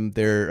chat with them.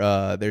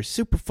 They're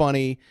super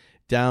funny,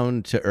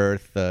 down to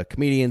earth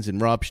comedians,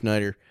 and Rob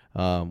Schneider,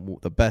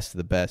 the best of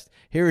the best.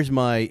 Here is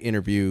my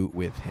interview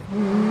with him.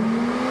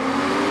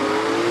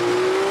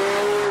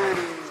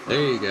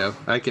 There you go.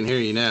 I can hear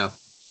you now.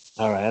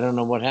 All right. I don't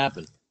know what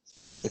happened.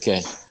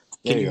 Okay.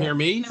 Can you hear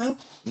me now?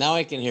 Now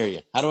I can hear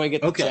you. How do I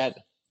get the chat?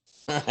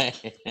 All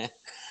right.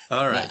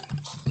 All right.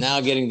 Now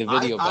getting the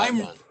video back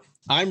on.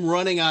 I'm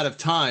running out of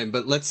time,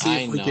 but let's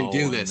see if we can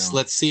do this.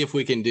 Let's see if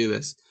we can do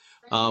this.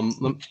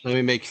 Let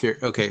me make sure.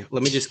 Okay,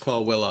 let me just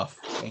call Will off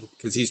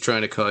because he's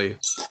trying to call you.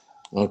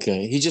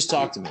 Okay. He just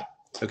talked to me.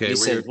 Okay. He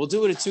said, we'll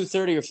do it at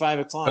 2:30 or 5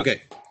 o'clock.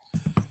 Okay.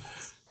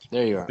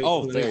 There you are.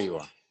 Oh, there you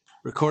are.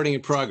 Recording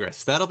in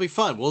progress. That'll be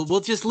fun. We'll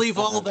just leave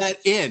all of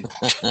that in.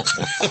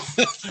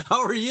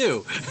 How are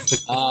you?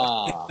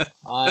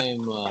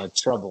 I'm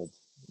troubled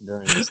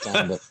during this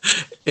time. But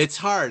it's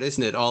hard,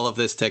 isn't it? All of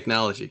this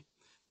technology.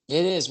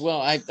 It is.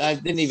 Well, I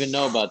didn't even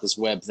know about this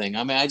web thing.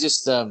 I mean, I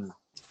just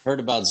heard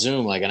about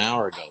Zoom like an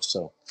hour ago.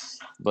 So,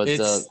 but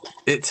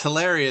it's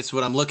hilarious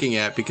what I'm looking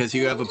at because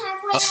you have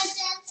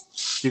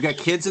you got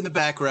kids in the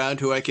background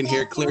who I can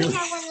hear clearly.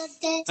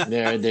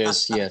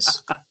 There's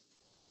yes.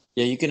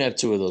 Yeah, you can have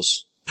 2 of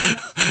those.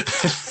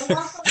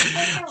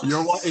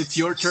 It's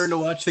your turn to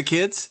watch the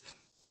kids?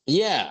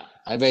 Yeah,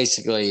 I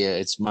basically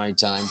it's my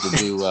time to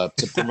do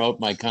to promote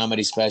my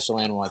comedy special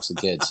and watch the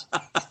kids.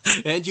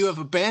 And you have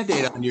a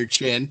Band-Aid on your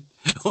chin.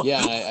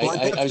 Yeah,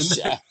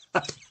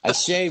 I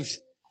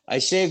shaved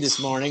this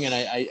morning, and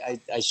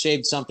I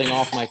shaved something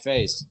off my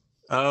face.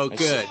 Oh,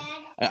 good.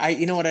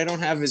 You know what I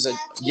don't have is a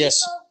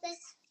yes.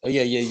 Oh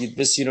yeah.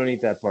 You don't eat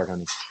that part,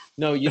 honey.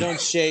 No, you don't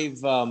shave.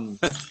 You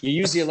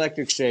use the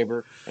electric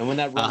shaver, and when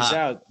that runs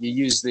out, you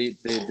use the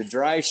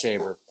dry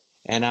shaver.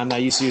 And I'm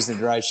not used to using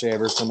the dry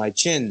shaver, so my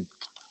chin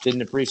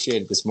didn't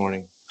appreciate it this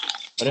morning.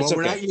 But it's okay.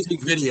 We're not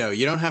using video.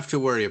 You don't have to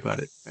worry about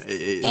it.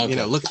 Okay. You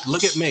know,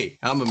 look at me.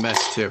 I'm a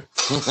mess too.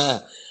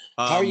 How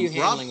are you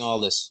handling all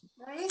this?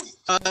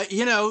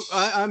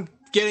 I'm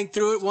getting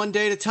through it one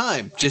day at a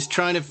time. Just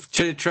trying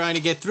to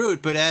get through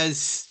it. But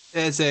as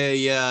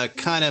a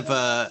kind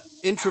of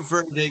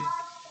introvert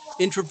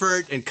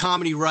and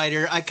comedy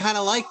writer, I kind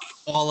of like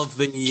all of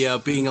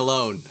the being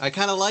alone. I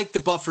kind of like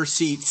the buffer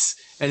seats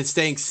and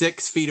staying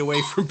 6 feet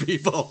away from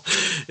people.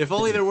 If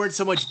only there weren't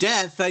so much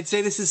death, I'd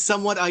say this is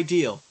somewhat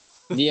ideal.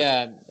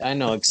 Yeah, I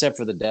know, except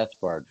for the death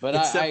part. But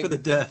for the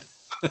death.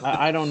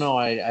 I don't know.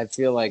 I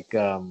feel like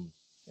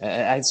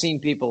I've seen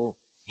people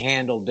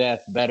handle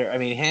death better. I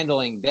mean,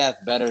 handling death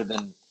better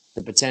than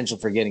the potential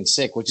for getting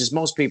sick, which is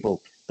most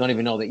people don't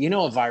even know that.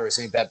 A virus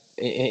ain't that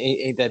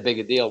big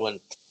a deal when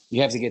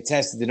you have to get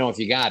tested to know if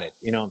you got it.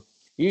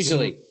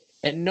 Usually,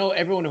 and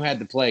everyone who had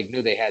the plague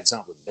knew they had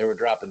something. They were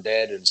dropping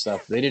dead and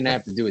stuff. They didn't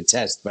have to do a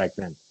test back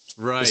then.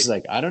 Right. It's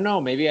like, I don't know.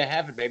 Maybe I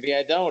have it. Maybe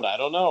I don't. I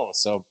don't know.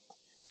 So,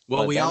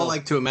 well, we all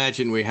like to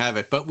imagine we have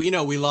it, but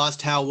we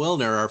lost Hal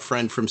Wilner, our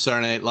friend from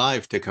Saturday Night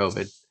Live, to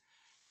COVID.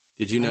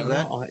 Did you know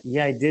that?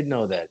 Yeah, I did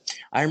know that.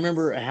 I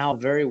remember Hal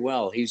very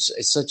well. He's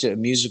such a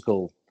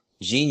musical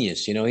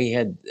genius. He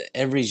had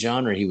every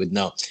genre he would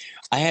know.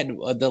 I had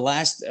the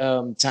last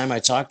time I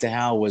talked to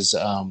Hal was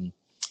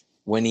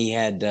when he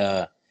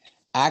had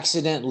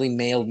accidentally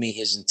mailed me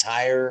his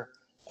entire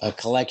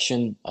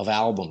collection of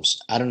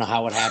albums. I don't know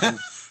how it happened,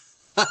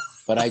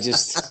 but I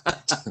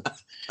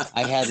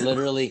had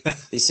literally,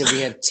 they said,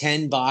 we have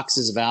 10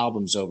 boxes of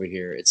albums over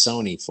here at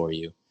Sony for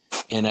you.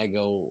 And I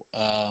go,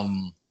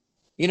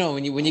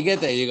 when you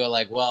get there, you go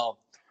like, well,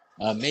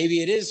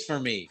 maybe it is for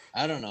me.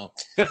 I don't know.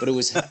 But it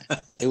was Hal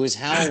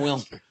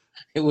Wilner.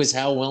 It was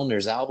Hal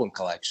Wilner's album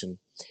collection.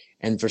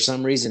 And for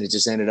some reason, it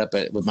just ended up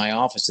with my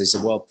office. They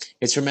said, well,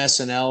 it's from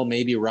SNL,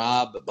 maybe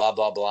Rob, blah,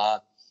 blah, blah.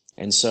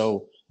 And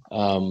so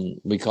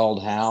we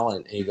called Hal,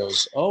 and he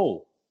goes,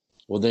 oh,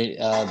 well,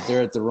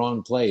 they're at the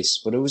wrong place.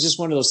 But it was just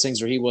one of those things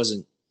where he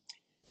wasn't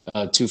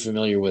too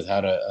familiar with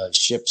how to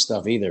ship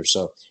stuff either.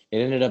 So it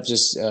ended up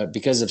just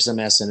because of some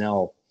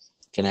SNL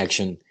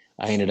connection,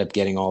 I ended up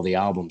getting all the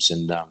albums.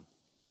 And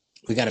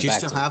we got it back. Do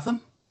you still have them?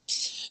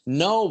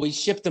 No, we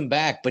shipped them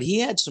back. But he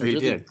had some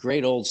really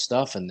great old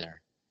stuff in there.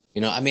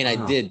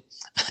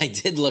 I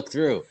did look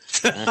through.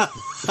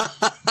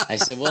 I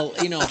said, well,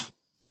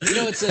 You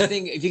know, it's a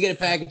thing. If you get a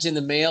package in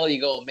the mail, you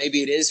go,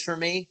 maybe it is for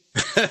me.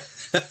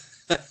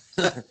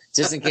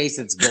 Just in case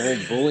it's gold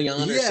bullion or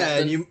something. Yeah,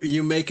 and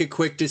you make a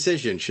quick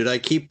decision. Should I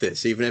keep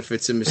this, even if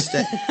it's a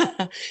mistake?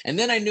 And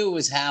then I knew it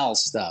was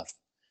Hal's stuff.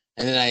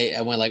 And then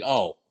I went like,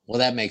 oh, well,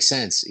 that makes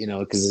sense, you know,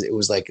 because it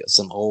was like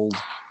some old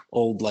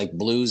like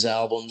blues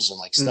albums and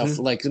like stuff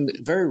like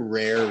very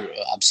rare,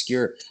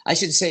 obscure. I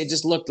should say it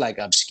just looked like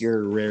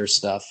obscure, rare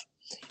stuff.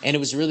 And it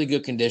was really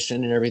good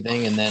condition and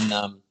everything. And then,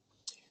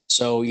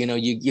 so, you know,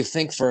 you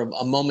think for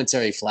a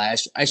momentary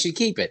flash, I should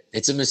keep it.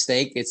 It's a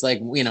mistake. It's like,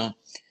 you know,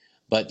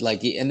 but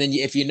like, and then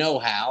if you know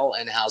Hal,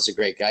 and Hal's a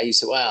great guy, you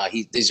say, well,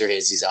 these are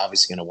his. He's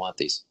obviously going to want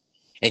these.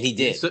 And he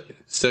did.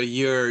 So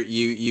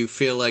you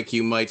feel like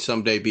you might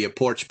someday be a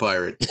porch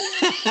pirate,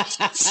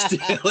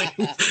 stealing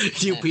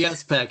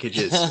UPS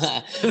packages.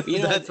 You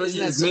know, that's what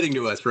you're admitting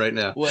to us right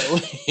now.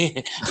 Well,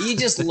 you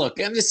just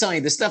look. I'm just telling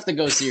you the stuff that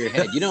goes through your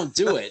head. You don't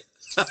do it.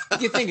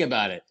 You think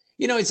about it.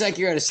 You know, it's like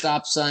you're at a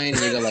stop sign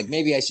and you go like,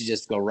 maybe I should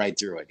just go right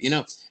through it. You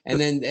know,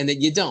 and then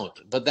you don't.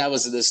 But that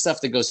was the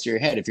stuff that goes through your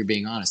head if you're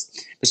being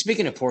honest. But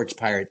speaking of porch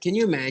pirate, can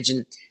you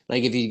imagine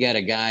like if you got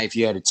a guy, if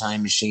you had a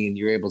time machine,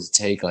 you're able to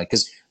take like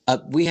because.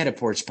 We had a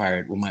porch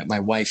pirate when my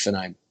wife and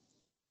I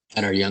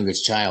and our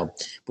youngest child.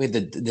 We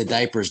had the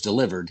diapers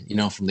delivered, you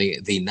know, from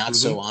the Not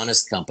So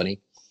Honest company.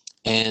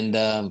 And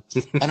I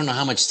don't know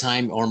how much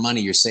time or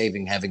money you're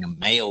saving having them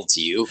mailed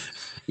to you,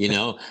 you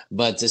know.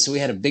 But so we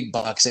had a big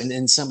box,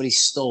 and somebody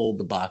stole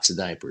the box of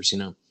diapers, you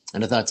know.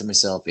 And I thought to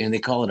myself, and they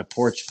call it a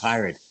porch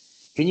pirate.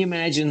 Can you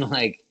imagine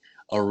like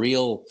a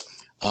real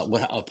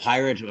what a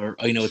pirate or,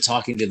 you know,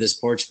 talking to this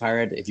porch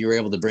pirate, if you were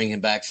able to bring him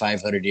back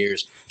 500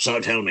 years. So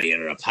tell me,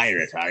 you're a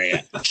pirate, are you?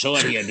 So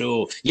what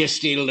do? You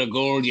steal the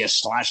gold, you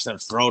slash their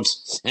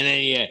throats, and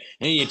then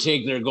you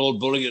take their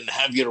gold bullion and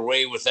have your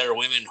way with their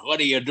women. What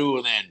do you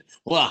do then?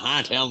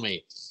 Well, tell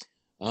me.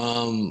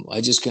 I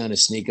just kind of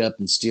sneak up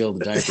and steal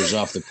the diapers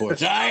off the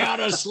porch. I ought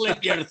to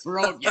slit your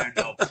throat, you're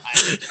no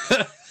pirate.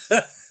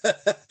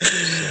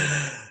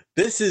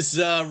 This is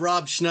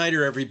Rob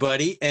Schneider,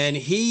 everybody, and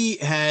he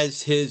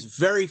has his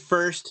very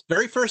first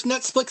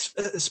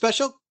Netflix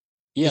special.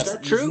 Yeah, is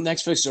that true?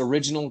 Netflix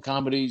original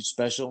comedy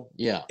special.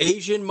 Yeah,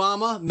 Asian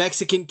Mama,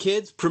 Mexican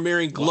Kids,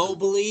 premiering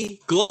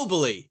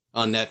globally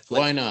on Netflix.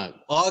 Why not?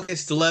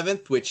 August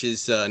 11th, which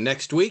is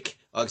next week,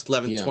 August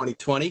 11th,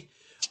 2020.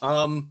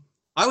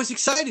 I was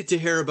excited to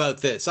hear about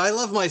this. I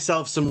love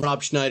myself some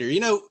Rob Schneider. You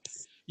know,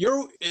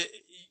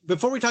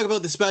 before we talk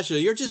about the special,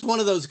 you're just one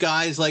of those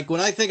guys, like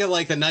when I think of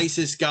like the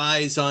nicest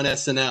guys on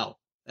SNL,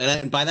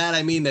 and by that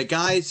I mean the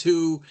guys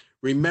who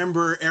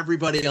remember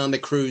everybody on the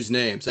crew's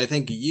names. I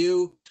think of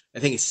you, I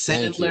think of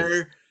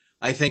Sandler,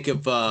 I think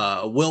of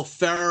Will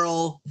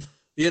Ferrell.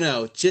 You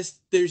know, just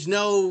there's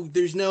no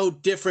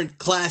different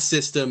class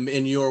system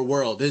in your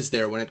world, is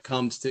there, when it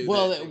comes to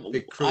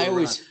the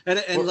crew?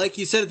 And like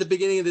you said at the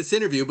beginning of this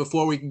interview,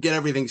 before we can get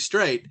everything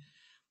straight,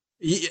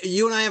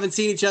 you and I haven't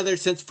seen each other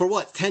since, for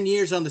what, 10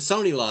 years on the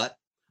Sony lot.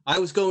 I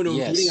was going to a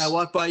meeting. I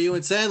walked by you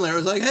and Sandler. I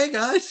was like, hey,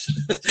 guys.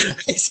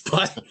 Hey,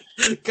 Spike.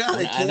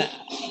 God,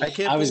 I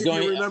can't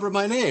believe you remember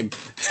my name.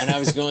 And I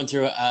was going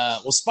through,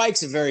 well,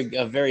 Spike's a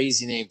very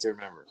easy name to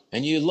remember.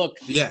 And you look,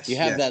 you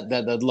have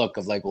that look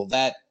of like, well,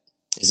 that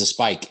is a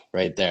Spike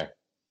right there.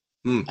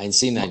 I've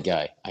seen that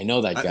guy. I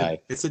know that guy.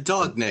 It's a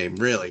dog name,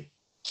 really.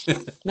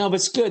 No, but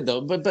it's good though.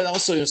 But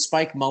also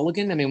Spike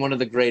Mulligan. I mean, one of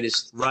the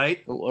greatest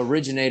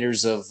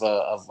originators of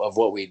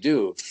what we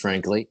do.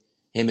 Frankly,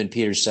 him and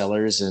Peter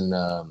Sellers and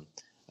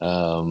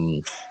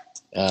what's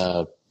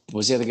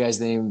the other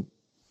guy's name?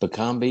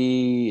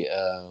 Bacambi.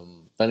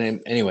 But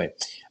anyway,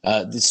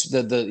 the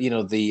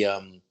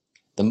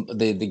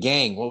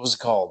gang. What was it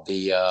called?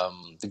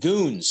 The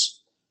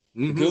Goons.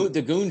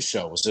 The Goons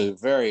Show was a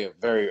very,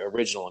 very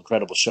original,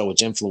 incredible show,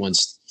 which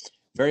influenced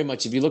very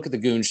much. If you look at the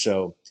Goons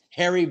Show.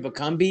 Harry,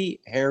 the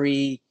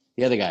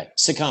other guy,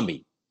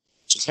 Succumbi.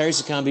 So it's Harry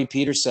Succumbi,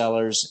 Peter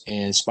Sellers,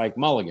 and Spike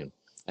Mulligan.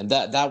 And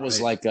that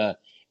was like,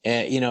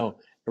 you know,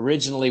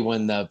 originally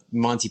when the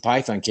Monty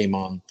Python came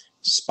on,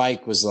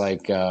 Spike was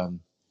like, you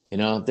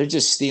know, they're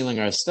just stealing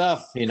our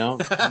stuff, you know.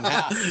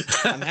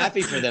 I'm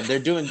happy for them. They're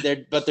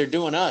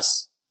doing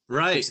us.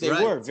 Right. They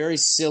were very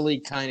silly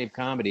kind of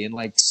comedy, and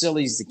like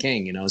silly's the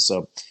king, you know,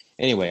 so...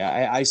 Anyway,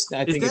 I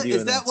think of you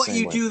in that what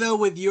you do though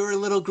with your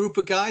little group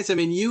of guys? I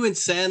mean, you and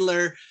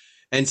Sandler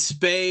and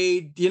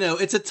Spade, you know,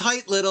 it's a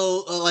tight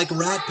little like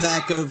rat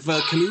pack of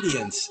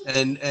comedians,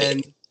 and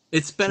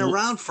it's been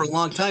around for a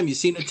long time. You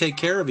seem to take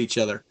care of each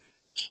other.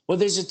 Well,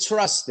 there's a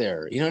trust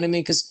there, you know what I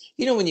mean? Because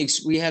you know when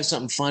we have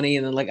something funny,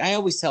 and then like I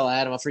always tell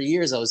Adam, for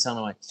years I was telling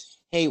him like,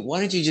 hey, why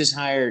don't you just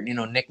hire, you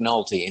know, Nick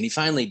Nolte? And he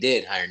finally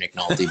did hire Nick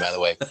Nolte, by the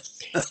way.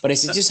 But I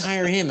said, just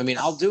hire him. I mean,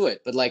 I'll do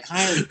it. But like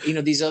hire, you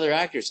know, these other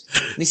actors.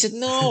 And he said,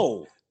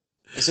 no.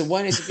 I said, why?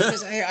 And he said,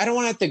 because I don't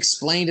want to have to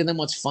explain to them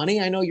what's funny.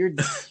 I know you're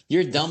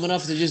dumb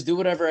enough to just do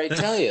whatever I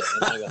tell you.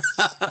 And I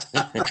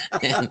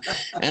go,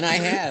 and I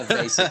have,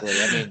 basically.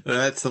 I mean,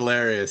 that's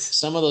hilarious.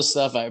 Some of those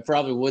stuff I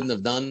probably wouldn't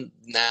have done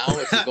now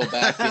if you go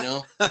back, you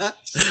know.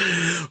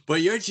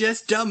 But you're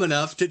just dumb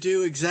enough to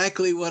do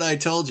exactly what I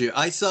told you.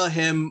 I saw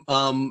him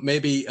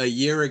maybe a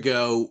year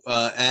ago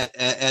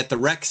at the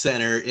rec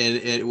center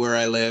in where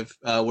I live,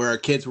 where our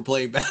kids were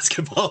playing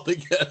basketball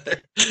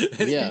together.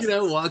 And he,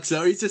 walks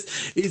over.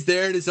 He's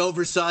there in his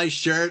oversized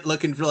shirt,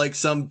 looking for like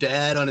some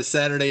dad on a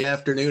Saturday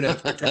afternoon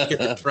after taking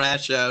the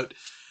trash out.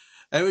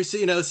 And we,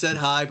 said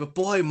hi. But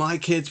boy, my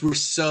kids were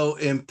so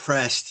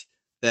impressed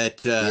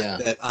that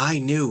I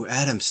knew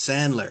Adam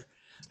Sandler.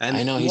 And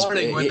I know this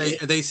morning when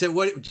they said,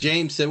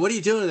 James said, "What are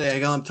you doing today?" I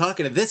go, "I'm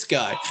talking to this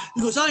guy."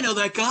 He goes, "I know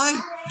that guy.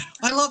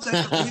 I love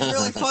that guy. He's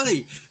really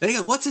funny." And he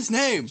goes, "What's his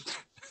name?"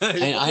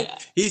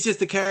 He's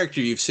just a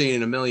character you've seen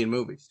in a million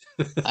movies.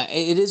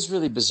 It is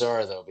really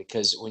bizarre though,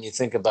 because when you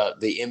think about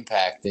the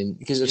impact, and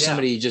because of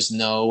somebody you just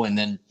know, and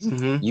then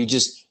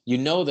you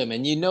know them,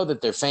 and you know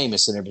that they're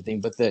famous and everything,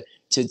 but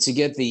to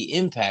get the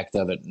impact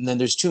of it, and then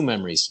there's two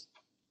memories.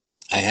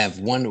 I have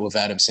one with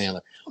Adam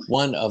Sandler,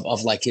 one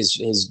of like his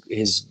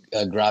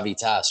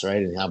gravitas,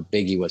 right, and how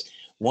big he was.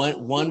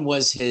 One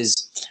was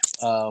his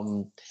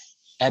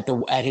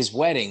at his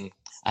wedding.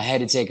 I had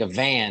to take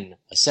a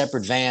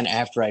separate van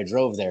after I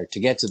drove there to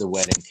get to the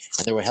wedding,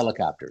 and there were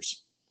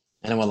helicopters,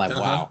 and I went like,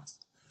 wow,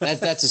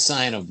 that's a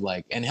sign of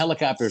like, and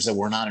helicopters that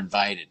were not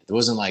invited. It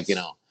wasn't like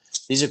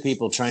these are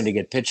people trying to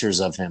get pictures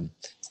of him,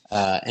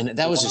 and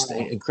that was just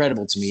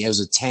incredible to me. It was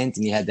a tent,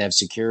 and you had to have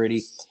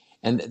security.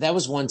 And that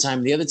was one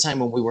time. The other time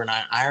when we were in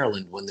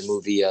Ireland, when the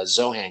movie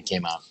Zohan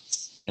came out,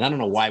 and I don't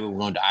know why we were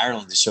going to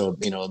Ireland to show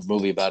a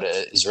movie about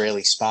an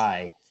Israeli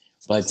spy,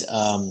 but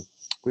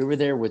we were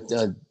there with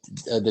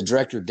the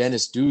director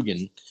Dennis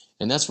Dugan,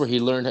 and that's where he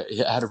learned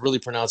how to really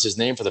pronounce his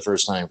name for the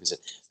first time. He said,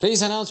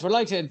 "Please announce, we'd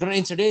like to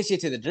introduce you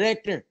to the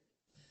director,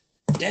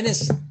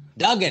 Dennis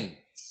Dugan."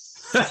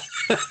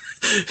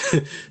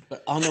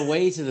 But on the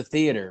way to the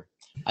theater,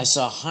 I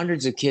saw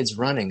hundreds of kids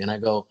running, and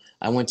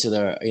I went to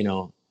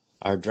the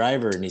our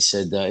driver, and he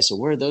said, I said,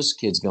 "Where are those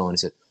kids going?" He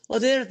said, "Well,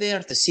 they're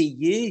there to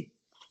see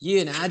you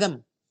and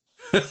Adam."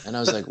 And I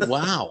was like,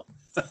 wow.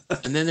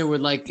 And then there were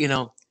like, you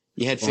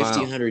had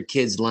 1,500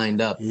 kids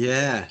lined up.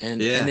 Yeah.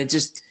 And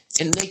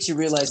it makes you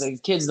realize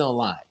like kids don't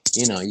lie.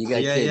 You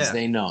got kids,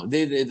 they know.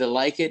 They either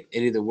like it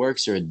either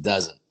works or it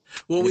doesn't.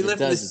 Well, we live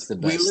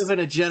in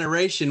a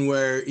generation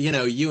where,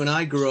 you and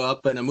I grew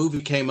up and a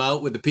movie came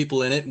out with the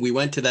people in it. And we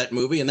went to that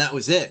movie and that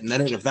was it. And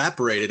then it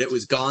evaporated. It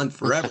was gone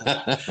forever.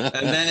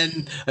 And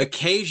then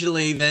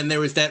occasionally there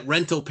was that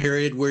rental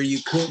period where you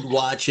could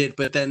watch it,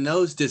 but then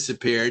those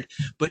disappeared.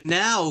 But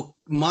now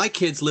my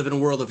kids live in a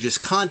world of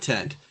just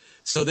content.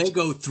 So they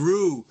go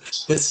through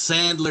the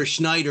Sandler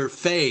Schneider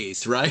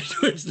phase, right?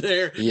 Which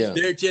they're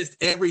just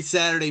every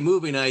Saturday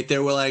movie night, they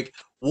were like,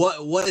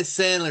 what has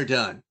Sandler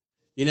done?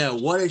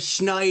 What is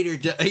Schneider?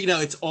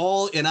 It's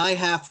all, and I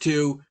have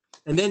to,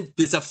 and then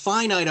there's a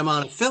finite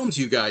amount of films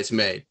you guys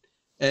made,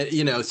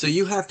 so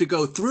you have to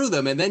go through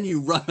them, and then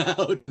you run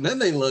out, and then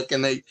they look,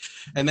 and they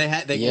go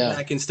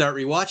back and start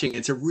rewatching.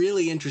 It's a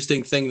really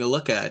interesting thing to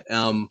look at.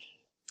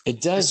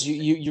 It does.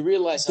 You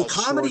realize how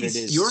short it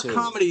is. Your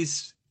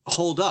comedies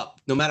hold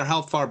up, no matter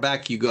how far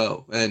back you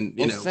go, and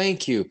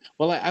Thank you.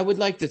 Well, I would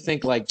like to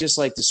think just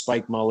like the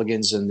Spike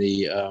Mulligans and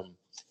the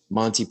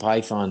Monty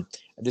Python,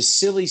 the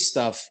silly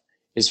stuff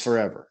is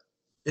forever.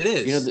 It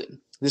is.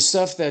 The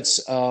stuff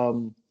that's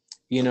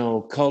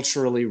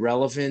culturally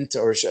relevant,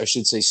 or I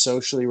should say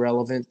socially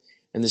relevant,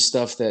 and that's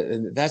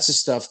the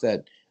stuff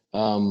that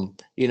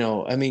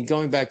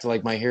going back to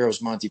like my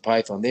heroes Monty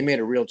Python, they made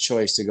a real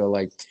choice to go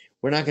like,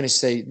 we're not going to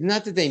say,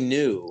 not that they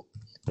knew,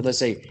 but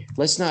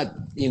let's not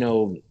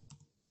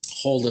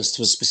hold us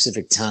to a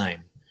specific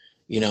time,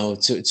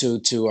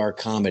 to our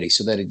comedy,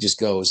 so that it just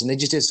goes. And they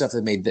just did stuff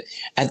that made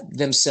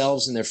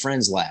themselves and their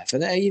friends laugh.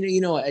 And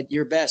at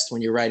your best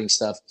when you're writing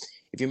stuff,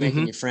 if you're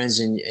making your friends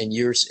and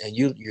you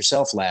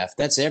yourself laugh,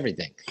 that's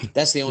everything.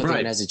 That's the only thing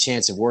that has a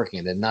chance of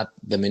working, and not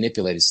the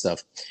manipulated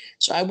stuff.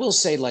 So I will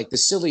say, like, the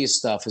silliest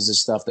stuff is the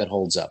stuff that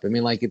holds up. I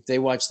mean, like, if they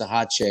watch The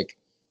Hot Chick,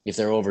 if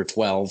they're over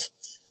 12,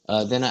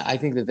 then I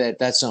think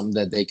that's something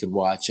that they could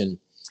watch and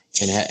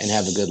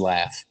have a good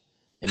laugh.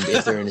 And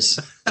if they're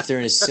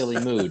in a silly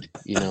mood,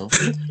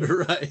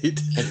 right?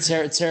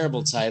 A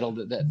terrible title.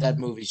 That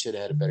movie should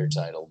have had a better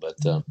title, but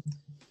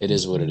it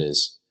is what it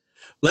is.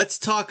 Let's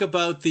talk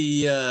about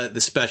the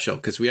special,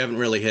 because we haven't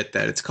really hit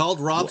that. It's called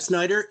Rob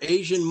Schneider,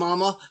 Asian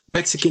Momma,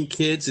 Mexican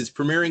Kids. It's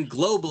premiering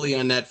globally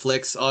on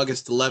Netflix,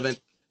 August 11th,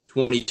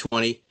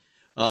 2020.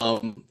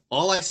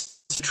 All I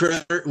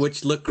trailer,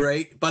 which looked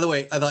great. By the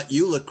way, I thought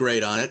you looked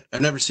great on it.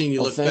 I've never seen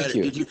you look better.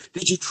 You.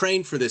 Did you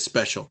train for this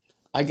special?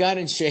 I got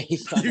in shape.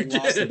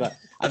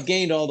 I've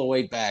gained all the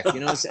weight back.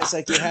 It's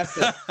like you have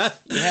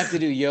to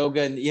do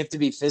yoga, and you have to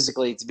be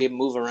physically to be able to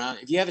move around.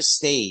 If you have a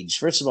stage,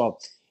 first of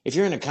all, if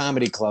you're in a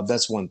comedy club,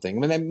 that's one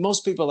thing. I mean,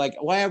 most people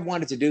why I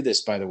wanted to do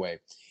this, by the way,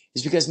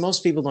 is because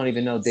most people don't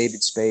even know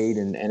David Spade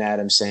and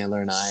Adam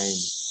Sandler and I. And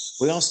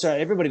we all started.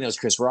 Everybody knows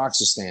Chris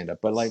Rock's a stand-up,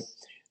 but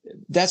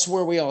that's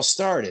where we all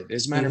started.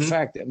 As a matter of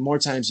fact, more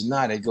times than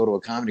not, I'd go to a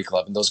comedy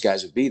club and those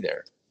guys would be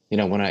there.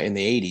 When in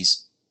the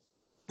 80s.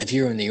 if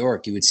you were in New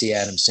York, you would see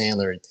Adam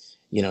Sandler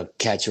at,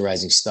 Catch a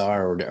Rising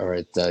Star or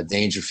at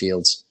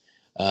Dangerfields,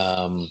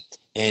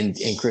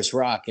 and Chris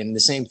Rock. And the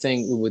same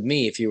thing with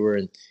me if you were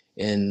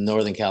in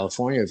Northern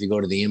California, if you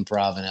go to the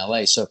Improv in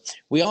LA. So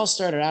we all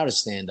started out as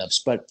stand-ups,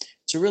 but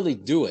to really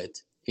do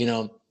it,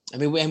 and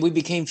we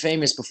became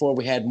famous before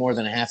we had more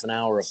than a half an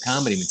hour of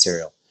comedy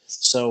material.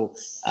 So,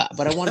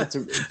 but I wanted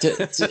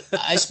to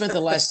I spent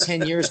the last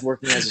 10 years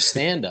working as a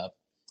stand-up,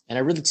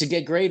 and to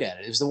get great at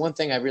it. It was the one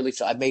thing I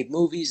made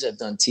movies, I've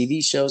done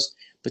TV shows,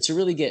 but to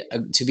really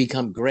to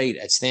become great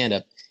at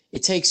stand-up,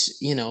 it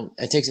takes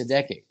a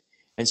decade.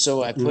 And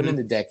so I put in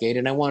the decade,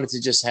 and I wanted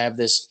to just have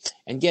this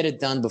and get it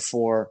done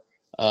before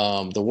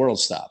the world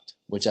stopped,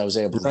 which I was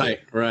able to do.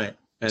 Right.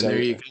 And so, there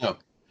you go.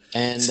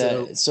 And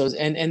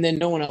and then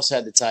no one else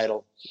had the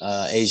title,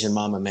 Asian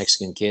Mama,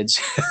 Mexican Kids.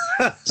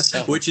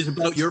 So, which is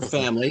about your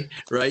family,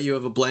 right? You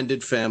have a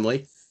blended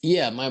family.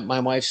 Yeah, my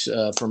wife's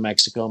from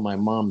Mexico. My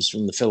mom's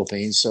from the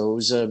Philippines. So it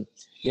was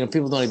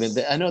people don't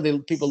even. I know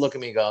people look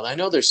at me and go, I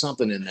know there's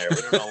something in there. We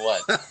don't know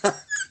what.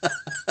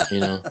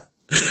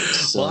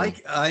 So. Well,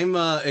 I'm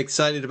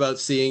excited about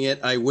seeing it.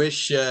 I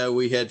wish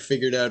we had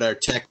figured out our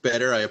tech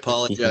better. I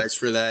apologize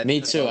for that. Me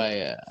too.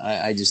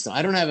 I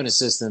don't have an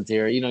assistant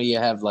here. You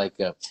have I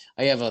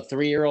have a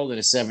 3-year-old and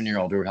a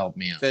 7-year-old who help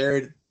me out.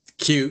 They're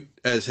cute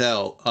as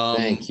hell.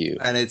 Thank you.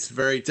 And it's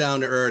very down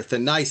to earth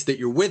and nice that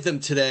you're with them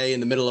today in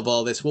the middle of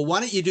all this. Well,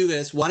 why don't you do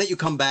this? Why don't you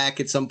come back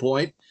at some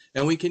point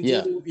and we can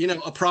do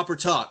a proper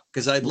talk?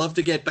 Because I'd love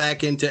to get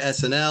back into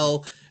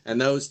SNL. And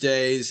those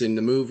days in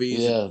the movies.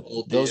 Yeah,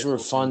 those were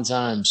fun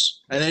times.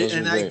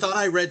 And I thought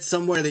I read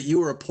somewhere that you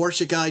were a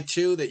Porsche guy,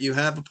 too, that you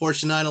have a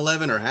Porsche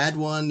 911 or had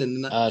one.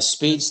 And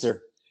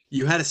Speedster.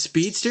 You had a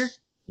Speedster?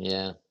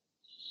 Yeah.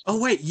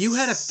 Oh, wait, you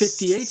had a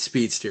 58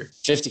 Speedster.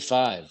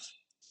 55.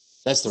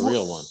 That's the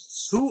real one.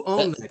 Who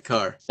owned that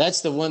car?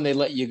 That's the one they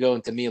let you go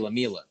into Mila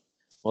Mila.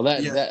 Well,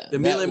 the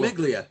Mila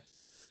Miglia.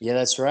 Yeah,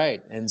 that's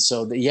right. And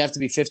so you have to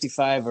be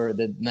 55 or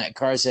the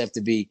cars have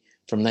to be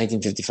from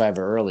 1955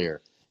 or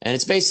earlier. And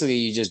it's basically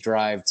you just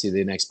drive to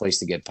the next place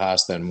to get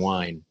pasta and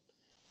wine.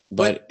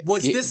 But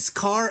was this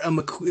car a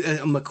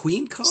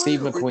McQueen car? Steve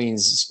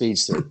McQueen's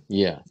Speedster,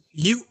 yeah.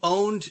 You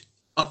owned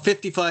a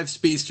 55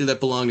 Speedster that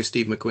belonged to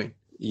Steve McQueen?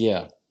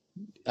 Yeah.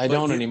 I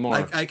don't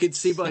anymore. I could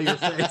see by your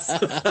face.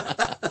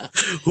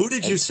 Who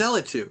did you sell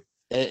it to?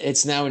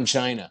 It's now in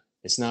China.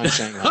 It's now in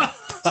Shanghai.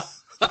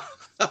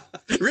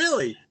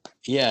 Really?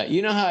 Yeah.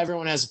 You know how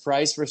everyone has a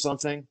price for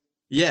something?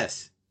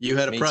 Yes. You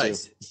had a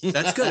price.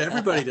 That's good.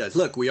 Everybody does.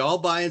 Look, we all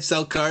buy and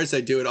sell cars. I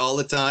do it all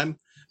the time.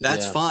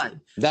 That's fine.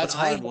 That's a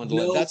hard one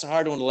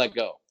to let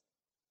go.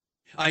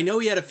 I know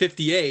he had a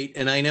 58,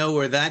 and I know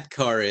where that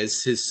car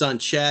is. His son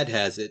Chad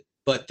has it.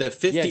 But the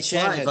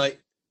 55,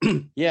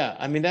 yeah,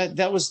 I mean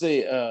that was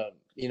the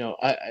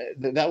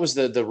that was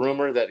the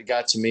rumor that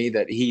got to me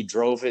that he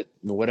drove it,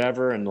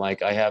 whatever, and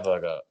I have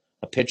a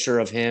picture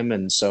of him,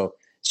 and so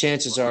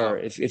chances are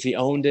if he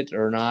owned it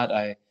or not,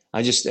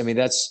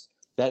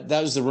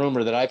 That was the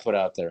rumor that I put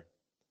out there.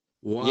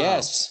 Wow.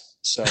 Yes.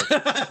 So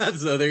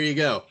so there you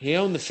go. He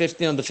owned the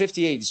 50 on the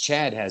 58.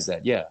 Chad has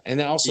that. Yeah. And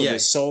then also the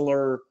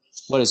Solar,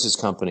 what is his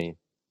company?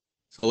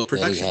 Solar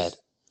Productions.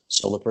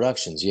 Solar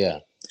Productions. Yeah.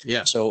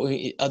 Yeah. So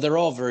they're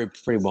all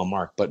pretty well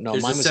marked, but no,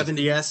 there's mine a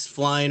 70S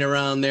flying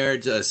around there.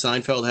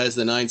 Seinfeld has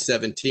the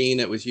 917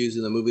 that was used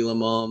in the movie Le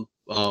Mans.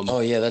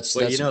 That's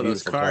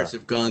those cars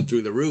have gone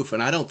through the roof,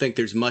 and I don't think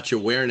there's much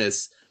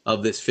awareness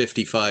of this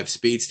 55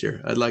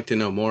 Speedster. I'd like to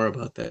know more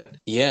about that.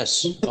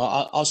 Yes.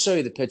 I'll show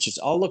you the pictures.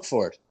 I'll look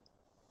for it.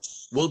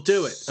 We'll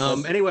do it.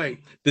 Anyway,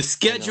 the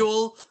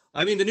schedule.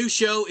 The new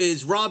show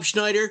is Rob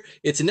Schneider.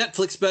 It's a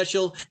Netflix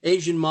special,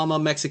 Asian Mama,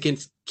 Mexican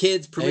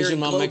Kids, premiering Asian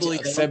Mama,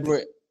 globally.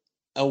 February,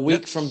 a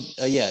week from,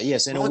 in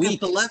a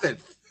week. 11th.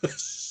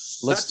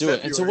 Let's do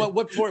it. And so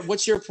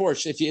what's your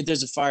Porsche? If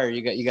there's a fire,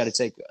 you got to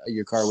take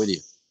your car with you.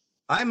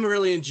 I'm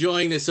really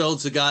enjoying this old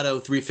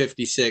Zagato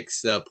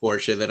 356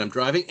 Porsche that I'm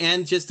driving,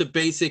 and just a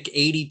basic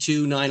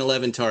 82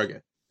 911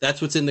 Targa. That's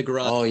what's in the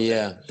garage. Oh,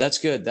 yeah. That's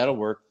good. That'll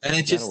work. And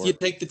you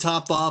take the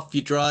top off,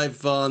 you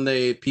drive on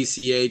the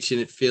PCH, and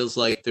it feels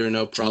like there are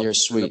no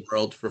problems in the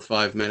world for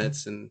 5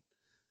 minutes. And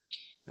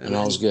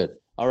all's good.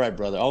 All right,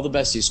 brother. All the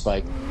best to you,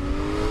 Spike.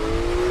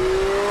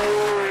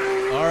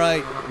 All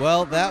right.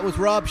 Well, that was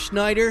Rob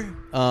Schneider.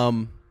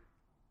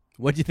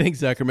 What do you think,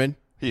 Zuckerman?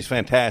 He's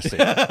fantastic.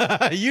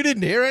 You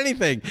didn't hear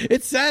anything.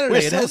 It's Saturday.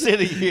 We're still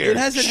sitting here. It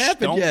hasn't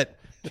happened yet.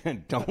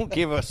 Don't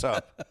give us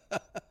up.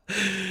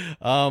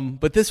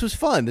 But this was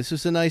fun. This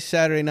was a nice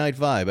Saturday night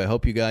vibe. I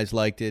hope you guys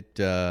liked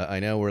it. I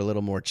know we're a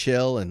little more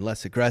chill and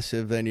less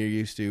aggressive than you're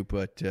used to,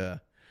 but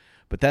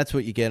that's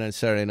what you get on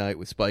Saturday night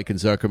with Spike and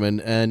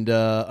Zuckerman. And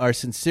our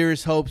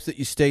sincerest hopes that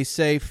you stay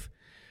safe.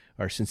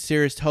 Our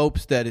sincerest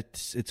hopes that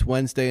it's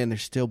Wednesday and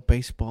there's still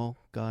baseball.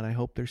 God, I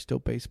hope there's still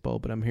baseball,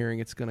 but I'm hearing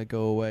it's going to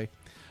go away.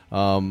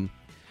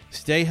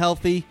 Stay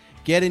healthy.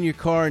 Get in your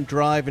car and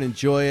drive and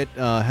enjoy it.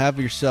 Have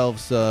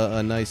yourselves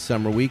a nice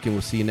summer week, and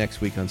we'll see you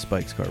next week on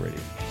Spike's Car Radio.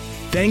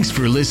 Thanks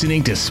for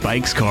listening to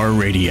Spike's Car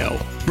Radio,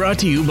 brought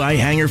to you by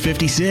Hangar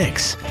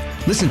 56.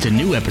 Listen to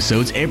new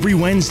episodes every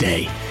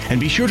Wednesday, and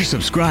be sure to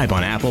subscribe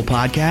on Apple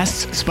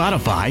Podcasts,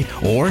 Spotify,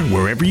 or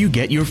wherever you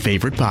get your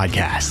favorite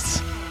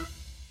podcasts.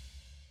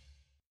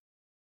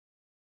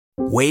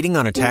 Waiting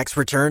on a tax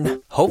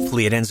return?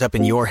 Hopefully it ends up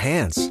in your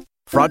hands.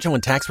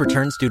 Fraudulent tax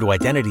returns due to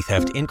identity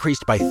theft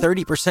increased by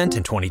 30%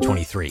 in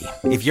 2023.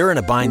 If you're in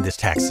a bind this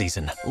tax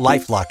season,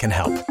 LifeLock can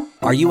help.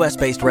 Our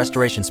U.S.-based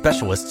restoration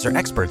specialists are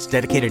experts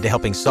dedicated to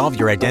helping solve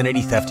your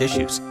identity theft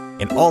issues.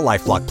 And all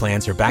LifeLock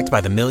plans are backed by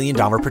the $1 Million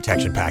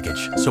Protection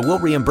Package. So we'll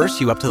reimburse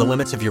you up to the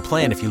limits of your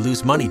plan if you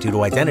lose money due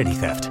to identity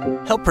theft.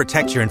 Help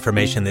protect your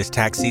information this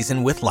tax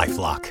season with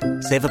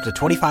LifeLock. Save up to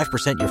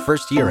 25% your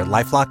first year at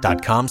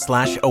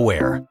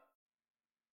LifeLock.com/aware.